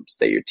problems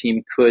that your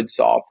team could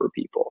solve for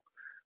people?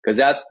 Because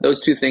those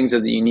two things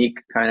are the unique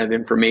kind of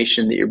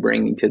information that you're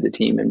bringing to the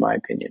team, in my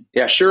opinion.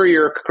 Yeah, sure,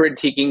 you're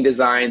critiquing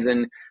designs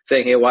and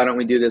saying, hey, why don't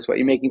we do this?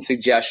 You're making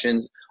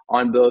suggestions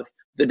on both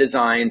the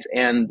designs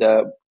and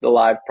the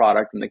live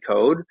product and the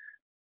code.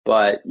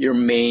 But your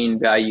main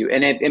value,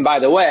 and by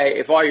the way,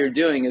 if all you're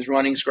doing is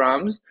running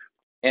scrums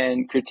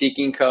and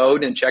critiquing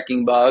code and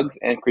checking bugs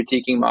and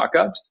critiquing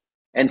mockups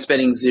and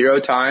spending zero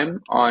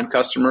time on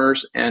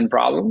customers and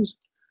problems,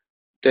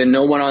 then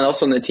no one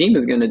else on the team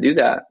is going to do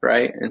that,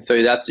 right? And so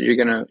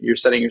you're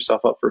setting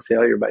yourself up for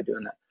failure by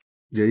doing that.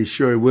 Yeah, you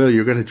sure will.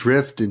 You're going to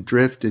drift and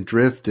drift and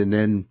drift, and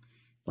then,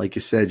 like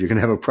you said, you're going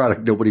to have a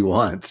product nobody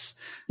wants.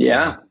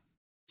 Yeah,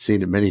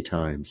 seen it many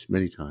times,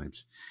 many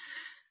times.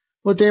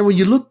 Well, Dan, when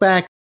you look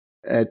back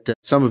at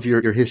some of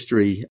your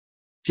history,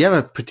 if you have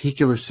a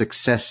particular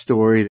success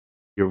story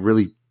that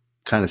really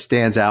kind of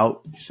stands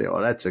out, you say,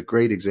 "Oh, that's a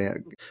great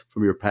example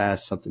from your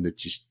past." Something that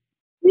just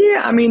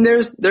Yeah, I mean,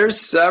 there's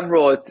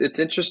several. It's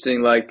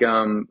interesting. Like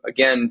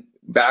again,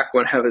 back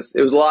when it was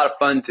a lot of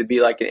fun to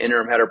be like an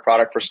interim head of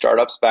product for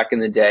startups back in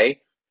the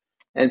day,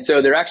 and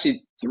so there are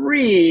actually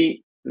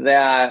three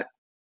that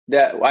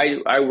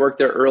I worked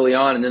there early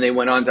on, and then they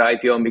went on to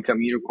IPO and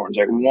become unicorns.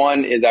 Like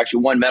one is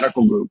actually One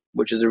Medical Group,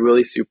 which is a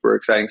really super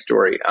exciting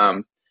story,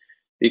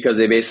 because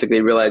they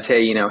basically realized,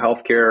 hey,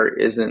 healthcare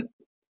isn't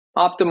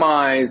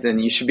optimized,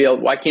 and you should be able.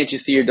 Why can't you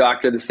see your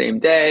doctor the same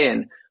day?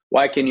 And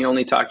why can you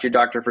only talk to your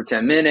doctor for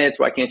 10 minutes?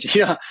 Why can't you,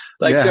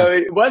 So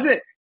it wasn't,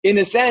 in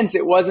a sense,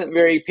 it wasn't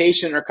very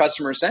patient or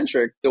customer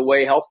centric the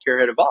way healthcare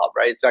had evolved,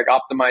 right? It's like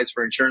optimized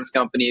for insurance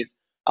companies,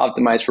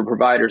 optimized for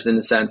providers in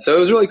a sense. So it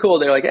was really cool.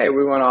 They're like, hey,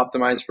 we want to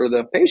optimize for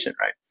the patient,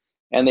 right?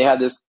 And they had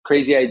this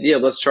crazy idea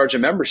of let's charge a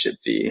membership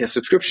fee, a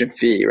subscription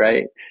fee,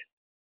 right?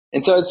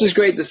 And so it's just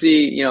great to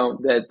see,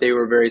 that they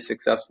were very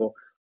successful.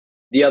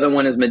 The other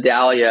one is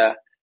Medallia,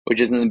 which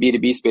is in the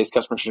B2B space,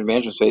 customer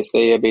management space.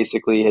 They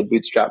basically had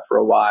bootstrapped for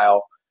a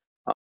while,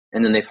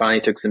 and then they finally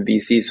took some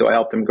VC. So I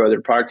helped them grow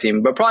their product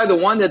team. But probably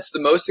the one that's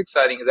the most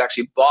exciting is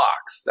actually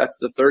Box. That's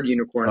the third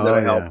unicorn that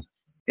I helped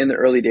in the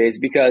early days,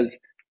 because,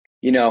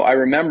 I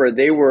remember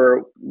they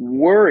were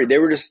worried. They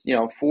were just,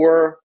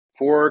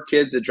 four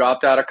kids that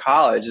dropped out of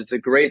college. It's a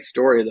great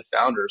story of the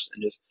founders,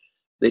 and just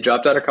they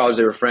dropped out of college.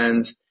 They were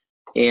friends,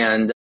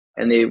 and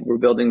they were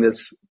building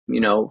this,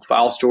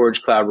 file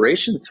storage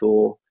collaboration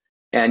tool.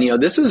 And,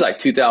 this was like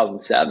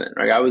 2007,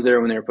 right? I was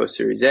there when they were post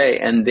Series A,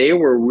 and they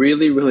were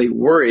really, really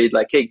worried,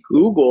 like, hey,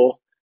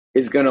 Google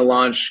is going to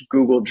launch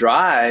Google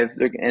Drive,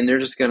 and they're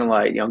just going to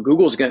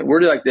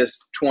we're like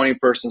this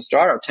 20-person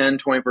startup, 10,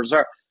 20-person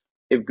startup.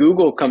 If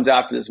Google comes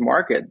after this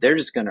market, they're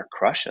just going to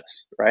crush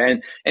us, right?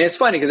 And it's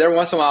funny because every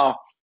once in a while,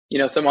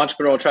 some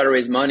entrepreneur will try to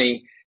raise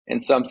money,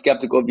 and some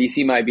skeptical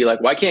VC might be like,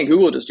 why can't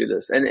Google just do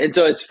this? And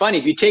so it's funny,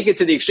 if you take it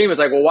to the extreme,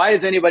 it's like, well, why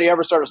does anybody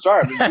ever start a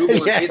startup?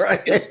 Google and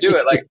Facebook can just do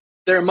it. Like,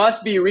 there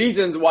must be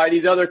reasons why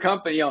these other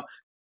companies,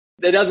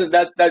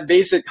 that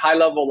basic high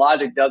level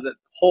logic doesn't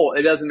hold.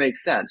 It doesn't make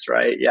sense,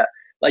 right? Yeah.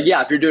 Like,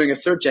 yeah, if you're doing a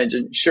search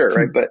engine, sure,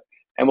 right?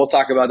 And we'll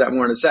talk about that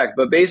more in a sec.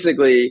 But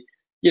basically,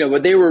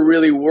 but they were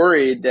really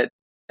worried that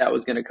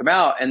was going to come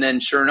out. And then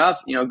sure enough,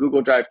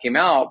 Google Drive came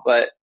out,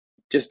 but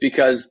just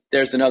because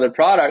there's another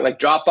product, like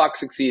Dropbox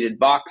succeeded,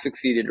 Box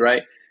succeeded,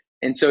 right?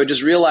 And so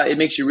it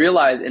makes you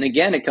realize, and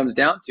again, it comes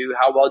down to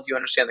how well do you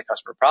understand the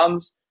customer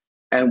problems?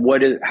 And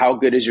how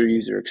good is your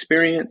user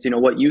experience?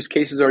 What use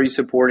cases are you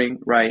supporting,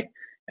 right?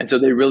 And so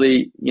they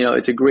really,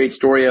 it's a great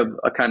story of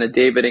a kind of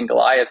David and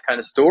Goliath kind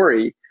of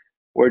story,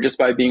 where just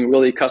by being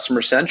really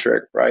customer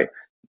centric, right,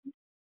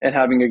 and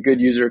having a good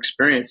user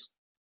experience,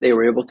 they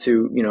were able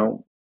to,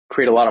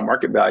 create a lot of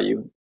market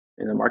value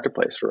in the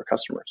marketplace for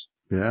customers.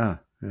 Yeah,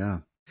 yeah.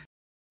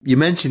 You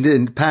mentioned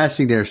in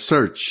passing their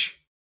search.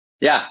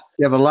 Yeah.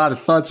 You have a lot of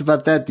thoughts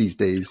about that these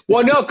days.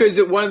 Well, no, because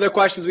one of the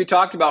questions we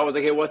talked about was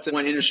like, hey, what's the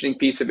one interesting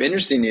piece of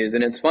interesting news?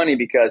 And it's funny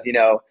because,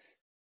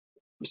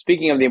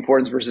 speaking of the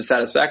importance versus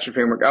satisfaction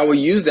framework, I will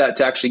use that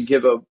to actually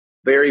give a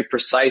very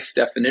precise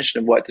definition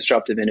of what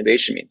disruptive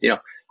innovation means.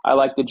 I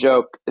like the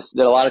joke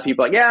that a lot of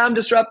people are like, yeah, I'm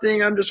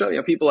disrupting.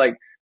 People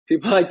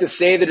like to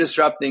say they're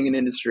disrupting an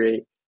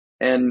industry,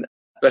 and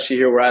especially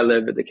here where I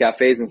live at the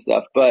cafes and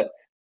stuff. But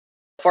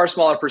far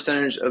smaller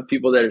percentage of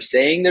people that are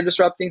saying they're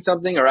disrupting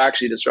something are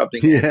actually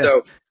disrupting it.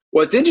 So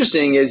what's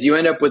interesting is you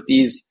end up with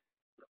these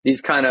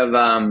kind of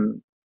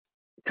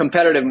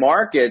competitive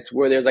markets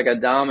where there's like a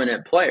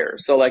dominant player.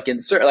 So like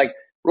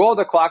roll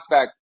the clock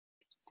back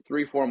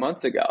 3-4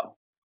 months ago,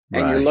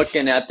 and you're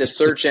looking at the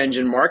search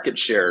engine market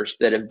shares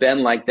that have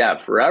been like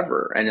that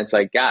forever. And it's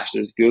like, gosh,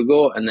 there's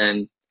Google, and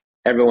then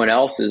everyone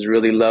else is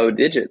really low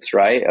digits,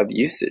 right, of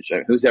usage. I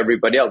mean, who's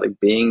everybody else? Like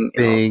Bing,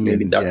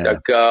 maybe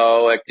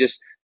DuckDuckGo, like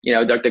just,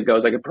 DuckDuckGo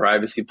is like a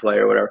privacy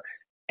player or whatever.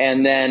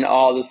 And then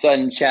all of a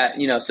sudden chat,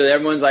 so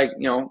everyone's like,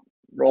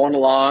 rolling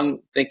along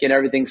thinking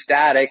everything's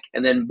static,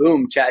 and then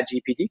boom, Chat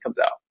GPT comes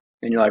out.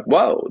 And you're like,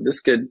 whoa, this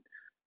could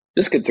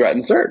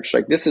threaten search.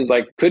 Like this is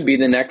like, could be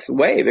the next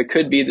wave. It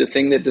could be the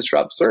thing that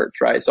disrupts search,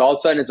 right? So all of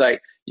a sudden it's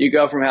like, you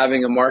go from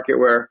having a market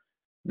where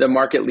the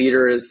market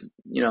leader is,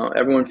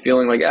 everyone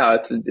feeling like,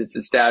 it's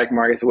a static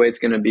market. It's the way it's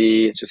going to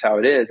be. It's just how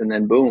it is. And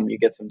then boom, you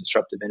get some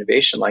disruptive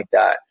innovation like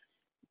that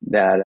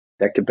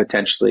could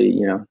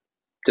potentially,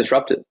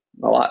 disrupt it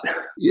a lot.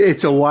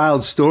 It's a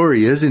wild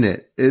story, isn't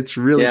it? It's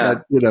really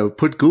got,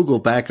 put Google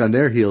back on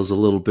their heels a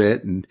little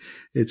bit, and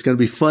it's going to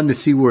be fun to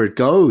see where it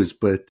goes,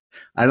 but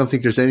I don't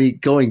think there's any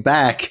going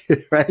back,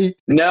 right?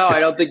 No, I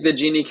don't think the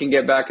genie can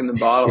get back in the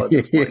bottle at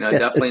this point. No,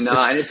 definitely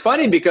not. And it's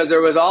funny because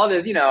there was all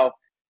this,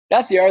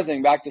 that's the other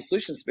thing back to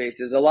solution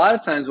spaces. A lot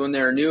of times when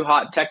there are new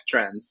hot tech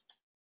trends,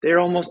 they're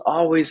almost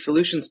always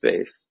solution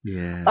space.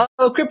 Yeah.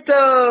 Oh,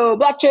 crypto,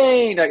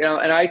 blockchain.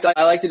 And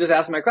I like to just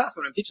ask my class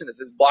when I'm teaching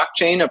this, is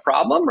blockchain a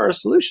problem or a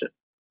solution?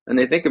 And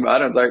they think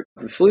about it. It's like,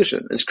 it's a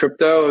solution. Is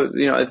crypto,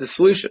 it's a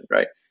solution,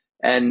 right?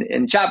 And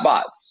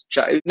chatbots,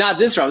 not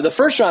this round, the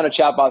first round of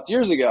chatbots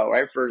years ago,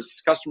 right? For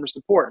customer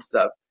support and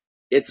stuff,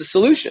 it's a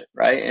solution,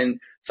 right? And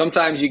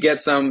sometimes you get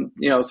some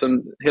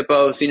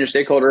hippo senior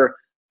stakeholder,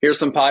 here's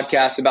some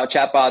podcasts about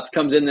chatbots,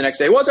 comes in the next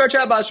day, what's our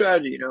chatbot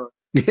strategy?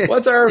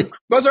 What's our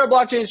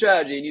blockchain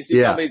strategy? And you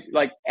see companies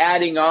like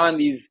adding on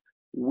these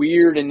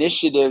weird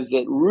initiatives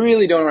that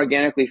really don't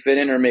organically fit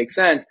in or make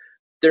sense.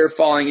 They're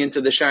falling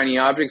into the shiny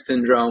object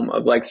syndrome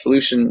of like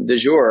solution du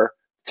jour,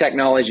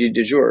 technology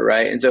du jour,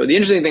 right? And so the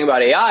interesting thing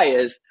about AI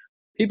is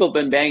people have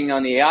been banging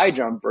on the AI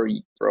drum for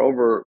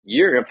over a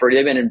year.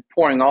 They've been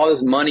pouring all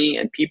this money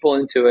and people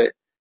into it.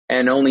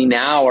 And only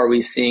now are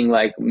we seeing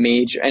like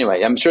major,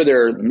 anyway, I'm sure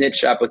there are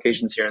niche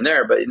applications here and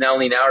there, but not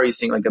only now are you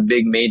seeing like a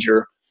big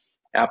major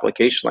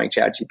application like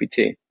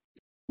ChatGPT.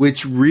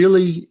 Which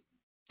really,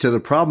 to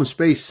the problem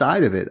space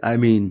side of it, I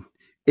mean,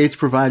 it's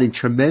providing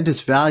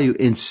tremendous value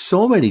in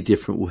so many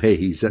different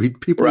ways. I mean,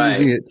 people are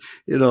using it,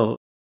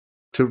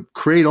 to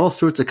create all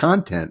sorts of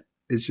content.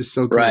 It's just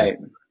so cool. Right.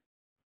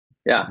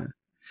 Yeah.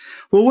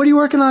 Well, what are you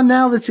working on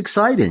now that's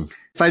exciting?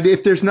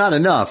 If there's not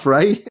enough,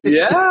 right?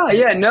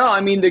 Yeah. No,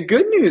 I mean, the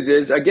good news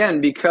is, again,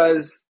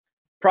 because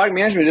product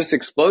management just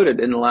exploded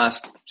in the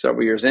last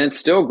several years, and it's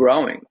still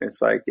growing.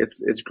 It's like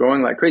it's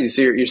growing like crazy.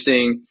 So you're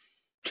seeing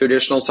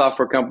traditional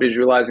software companies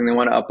realizing they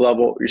want to up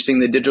level. You're seeing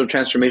the digital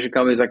transformation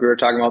companies, like we were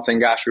talking about, saying,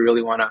 "Gosh, we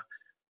really want to."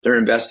 They're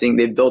investing.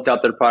 They've built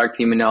out their product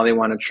team, and now they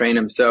want to train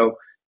them. So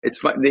it's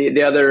fun.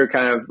 The other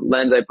kind of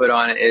lens I put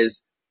on it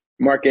is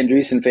Mark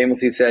Andreessen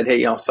famously said,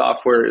 "Hey,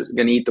 software is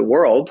going to eat the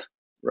world,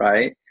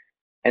 right?"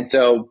 And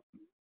so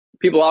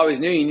people always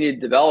knew you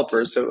needed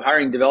developers. So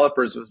hiring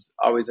developers was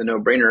always a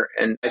no-brainer.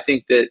 And I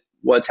think that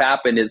what's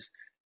happened is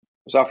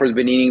software has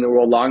been eating the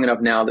world long enough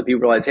now that people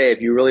realize, hey, if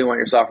you really want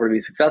your software to be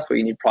successful,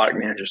 you need product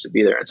managers to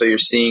be there. And so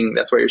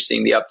that's why you're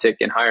seeing the uptick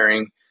in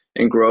hiring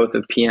and growth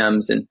of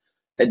PMs and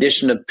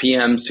addition of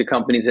PMs to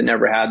companies that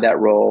never had that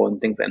role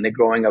and things, and the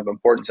growing of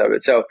importance of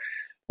it. So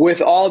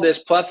with all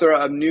this plethora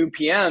of new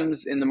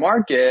PMs in the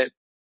market,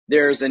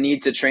 there's a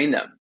need to train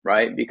them,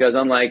 right? Because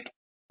unlike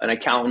an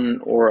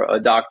accountant or a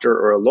doctor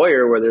or a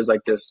lawyer where there's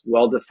like this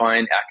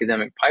well-defined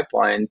academic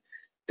pipeline,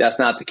 that's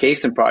not the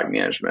case in product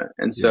management.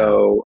 And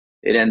so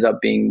it ends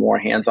up being more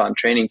hands-on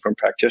training from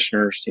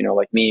practitioners,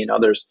 like me and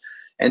others.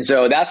 And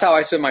so that's how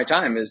I spend my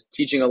time, is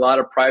teaching a lot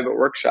of private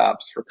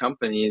workshops for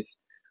companies,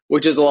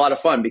 which is a lot of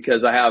fun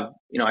because I have,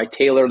 I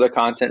tailor the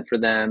content for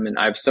them. And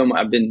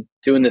I've been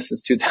doing this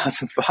since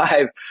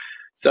 2005.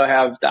 So I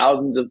have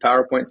thousands of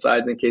PowerPoint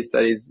slides and case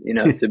studies,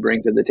 to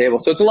bring to the table.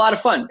 So it's a lot of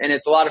fun, and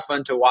it's a lot of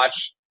fun to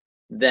watch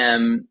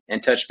them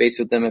and touch base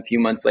with them a few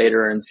months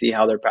later and see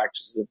how their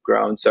practices have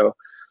grown. So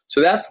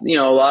that's, a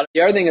lot.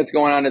 The other thing that's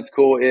going on that's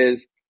cool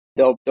is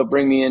they'll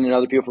bring me in and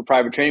other people for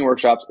private training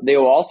workshops. They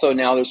will also,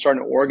 now they're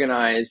starting to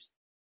organize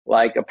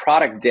like a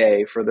product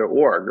day for their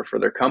org or for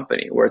their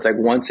company, where it's like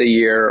once a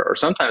year or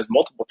sometimes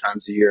multiple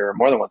times a year or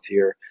more than once a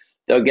year.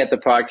 they'll get the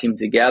product team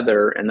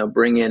together and they'll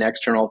bring in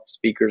external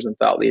speakers and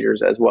thought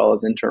leaders as well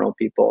as internal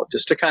people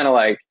just to kind of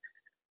like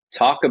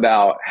talk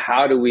about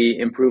how do we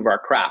improve our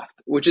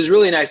craft, which is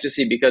really nice to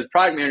see because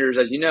product managers,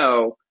 as you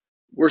know,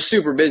 we're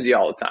super busy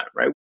all the time,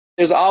 right?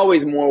 There's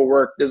always more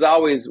work. There's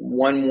always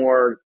one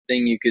more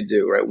thing you could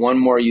do, right? One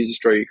more user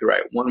story you could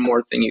write, one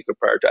more thing you could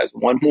prioritize,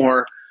 one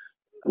more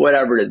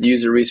whatever it is,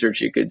 user research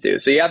you could do.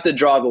 So you have to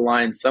draw the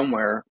line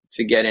somewhere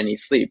to get any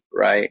sleep,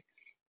 right?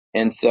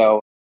 And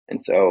so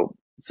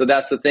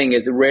that's the thing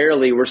is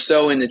rarely we're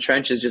so in the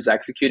trenches just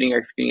executing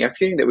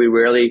that we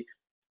rarely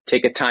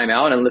take a time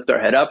out and lift our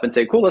head up and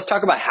say, cool, let's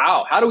talk about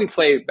how do we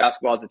play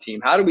basketball as a team?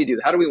 How do we do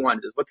that? How do we want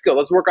to do this? What's good?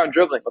 Let's work on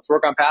dribbling. Let's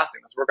work on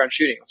passing. Let's work on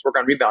shooting. Let's work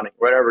on rebounding,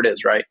 whatever it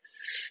is, right?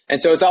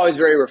 And so it's always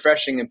very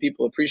refreshing and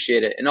people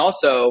appreciate it. And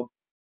also,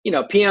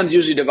 PMs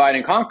usually divide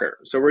and conquer.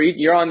 So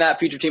you're on that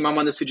feature team. I'm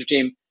on this feature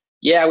team.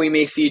 Yeah, we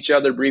may see each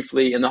other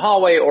briefly in the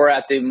hallway or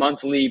at the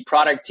monthly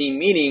product team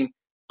meeting,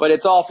 but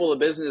it's all full of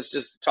business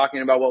just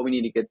talking about what we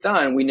need to get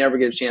done. We never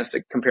get a chance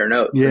to compare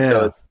notes. Yeah. And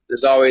so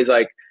there's always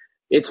like,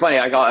 it's funny.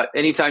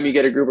 Anytime you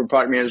get a group of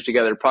product managers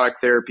together,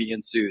 product therapy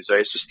ensues. Right?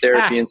 It's just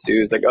therapy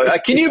ensues.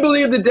 Like, can you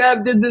believe the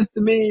dev did this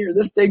to me, or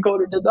this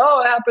stakeholder did?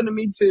 Oh, it happened to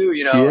me too.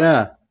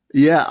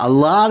 Yeah. A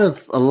lot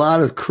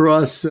of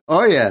cross.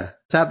 Oh yeah,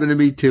 it's happened to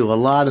me too. A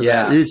lot of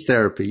that is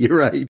therapy. You're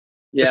right.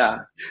 Yeah,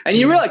 and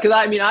you realize because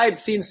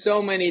I've seen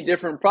so many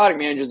different product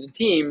managers and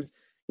teams.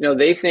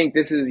 They think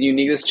this is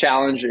unique. This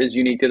challenge is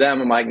unique to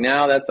them. I'm like,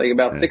 no, that's like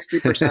about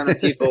 60%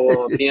 of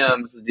people,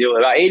 PMs deal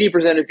with about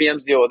 80% of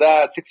PMs deal with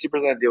that.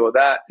 60% deal with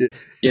that.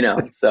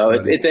 So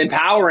it's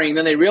empowering.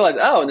 Then they realize,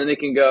 and then they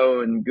can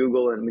go and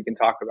Google and we can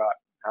talk about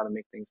how to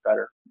make things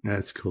better.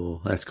 That's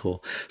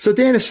cool. So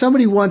Dan, if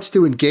somebody wants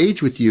to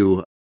engage with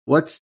you,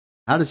 what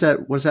does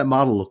that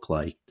model look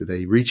like? Do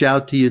they reach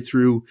out to you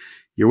through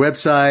your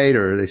website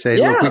or they say,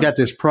 look, we got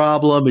this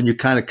problem and you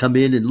kind of come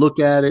in and look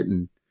at it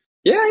and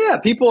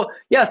people.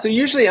 Yeah. So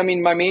usually,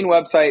 my main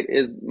website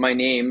is my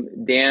name,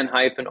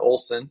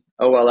 Dan-Olsen,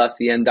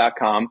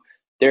 OLSEN.com.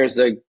 There's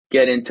a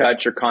get in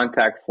touch or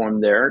contact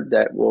form there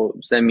that will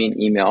send me an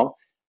email.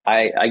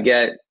 I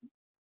get,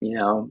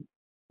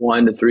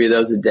 1 to 3 of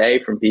those a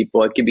day from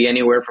people. It could be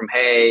anywhere from,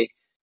 hey,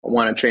 I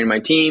want to train my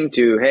team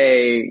to,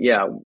 hey,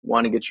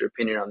 want to get your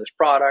opinion on this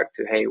product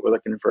to, hey, we're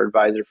looking for an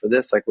advisor for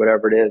this, like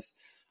whatever it is.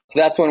 So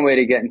that's one way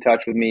to get in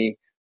touch with me.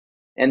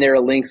 And there are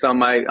links on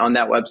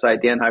that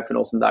website,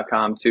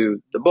 Dan-Olsen.com, to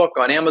the book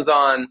on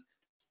Amazon.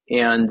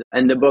 And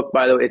the book,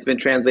 by the way, it's been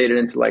translated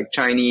into like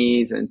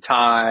Chinese and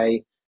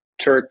Thai,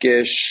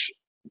 Turkish,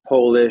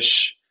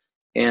 Polish,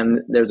 and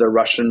there's a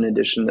Russian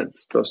edition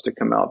that's supposed to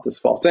come out this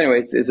fall. So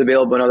anyway, it's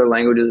available in other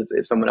languages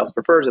if someone else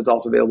prefers. It's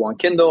also available on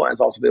Kindle and it's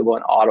also available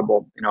on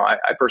Audible. I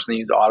personally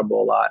use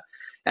Audible a lot.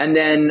 And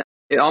then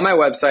on my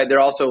website, there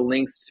are also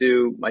links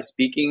to my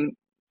speaking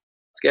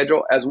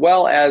schedule as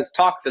well as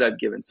talks that I've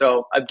given.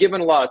 So I've given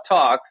a lot of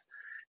talks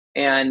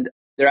and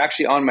they're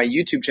actually on my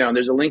YouTube channel.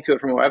 There's a link to it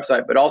from my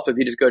website, but also if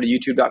you just go to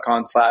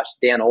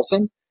youtube.com/Dan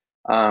Olsen,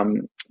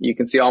 you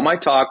can see all my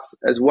talks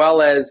as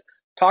well as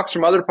talks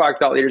from other product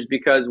thought leaders,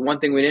 because one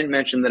thing we didn't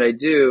mention that I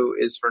do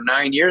is for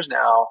 9 years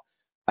now,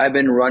 I've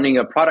been running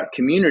a product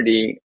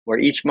community where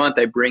each month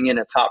I bring in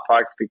a top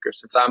product speaker.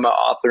 Since I'm an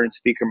author and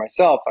speaker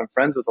myself, I'm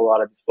friends with a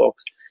lot of these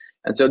folks.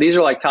 And so these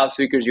are like top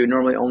speakers you would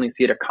normally only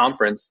see at a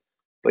conference,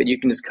 but you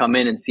can just come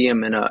in and see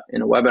them in a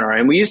webinar.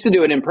 And we used to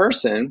do it in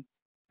person,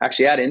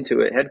 actually at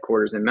Intuit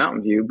headquarters in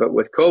Mountain View, but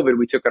with COVID,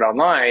 we took it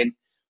online,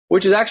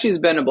 which has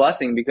been a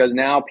blessing because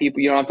now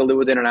you don't have to live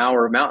within an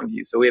hour of Mountain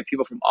View. So we have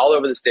people from all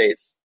over the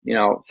States,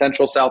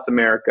 Central South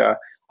America,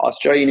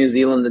 Australia, New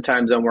Zealand, the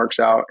time zone works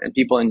out, and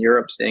people in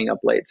Europe staying up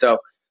late. So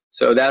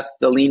that's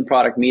the Lean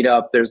Product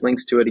Meetup. There's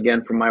links to it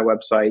again from my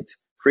website,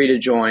 free to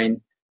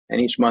join.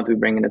 And each month we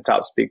bring in a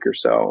top speaker.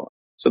 So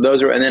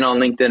those are, and then on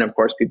LinkedIn, of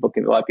course, a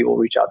lot of people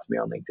reach out to me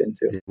on LinkedIn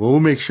too. Well, we'll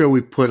make sure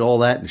we put all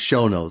that in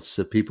show notes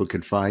so people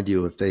can find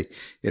you if they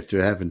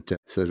haven't,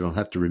 so they don't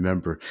have to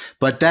remember.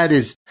 But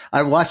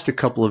I watched a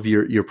couple of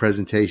your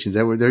presentations.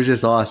 They're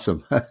just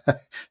awesome.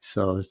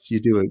 So you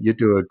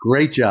do a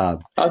great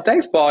job. Oh,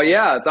 thanks, Paul.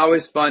 Yeah, it's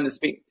always fun to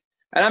speak.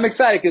 And I'm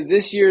excited because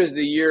this year is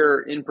the year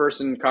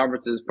in-person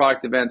conferences,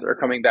 product events are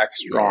coming back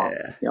strong.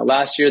 Yeah.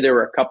 Last year there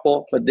were a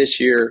couple, but this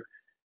year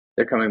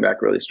they're coming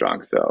back really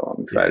strong. So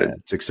I'm excited. Yeah,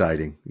 it's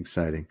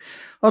exciting.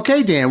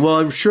 Okay, Dan.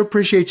 Well, I sure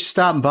appreciate you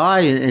stopping by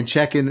and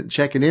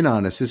checking in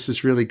on us. This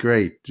is really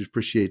great. Just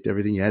appreciate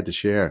everything you had to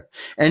share.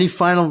 Any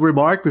final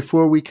remark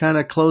before we kind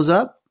of close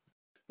up?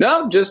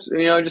 No, just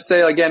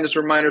say again, just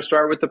a reminder,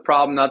 start with the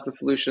problem, not the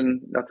solution.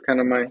 That's kind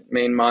of my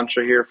main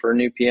mantra here for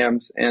new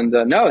PMs. And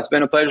no, it's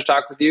been a pleasure to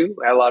talk with you.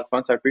 I had a lot of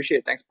fun, so I appreciate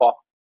it. Thanks,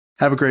 Paul.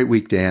 Have a great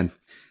week, Dan.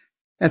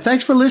 And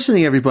thanks for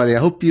listening, everybody. I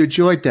hope you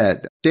enjoyed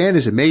that. Dan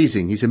is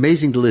amazing. He's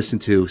amazing to listen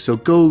to. So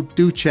go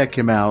do check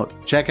him out.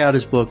 Check out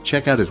his book.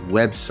 Check out his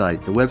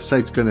website. The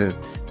website's going to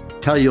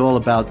tell you all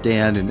about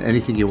Dan and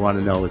anything you want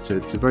to know. It's a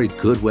very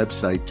good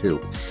website, too.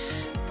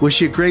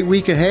 Wish you a great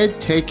week ahead.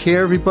 Take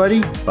care,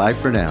 everybody. Bye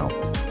for now.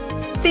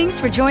 Thanks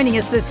for joining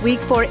us this week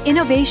for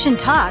Innovation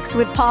Talks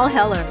with Paul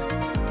Heller.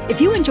 If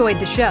you enjoyed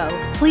the show,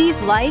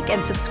 please like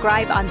and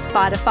subscribe on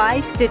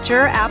Spotify,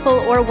 Stitcher, Apple,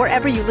 or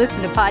wherever you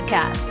listen to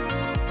podcasts.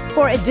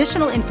 For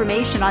additional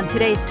information on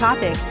today's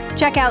topic,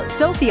 check out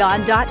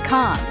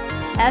Sopheon.com,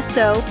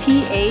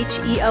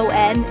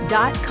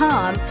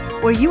 Sopheon.com,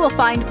 where you will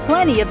find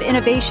plenty of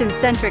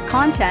innovation-centric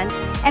content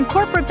and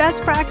corporate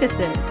best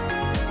practices.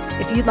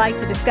 If you'd like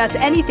to discuss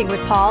anything with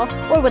Paul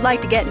or would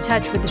like to get in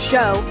touch with the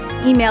show,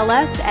 email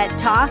us at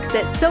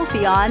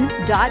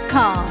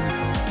talks@sopheon.com.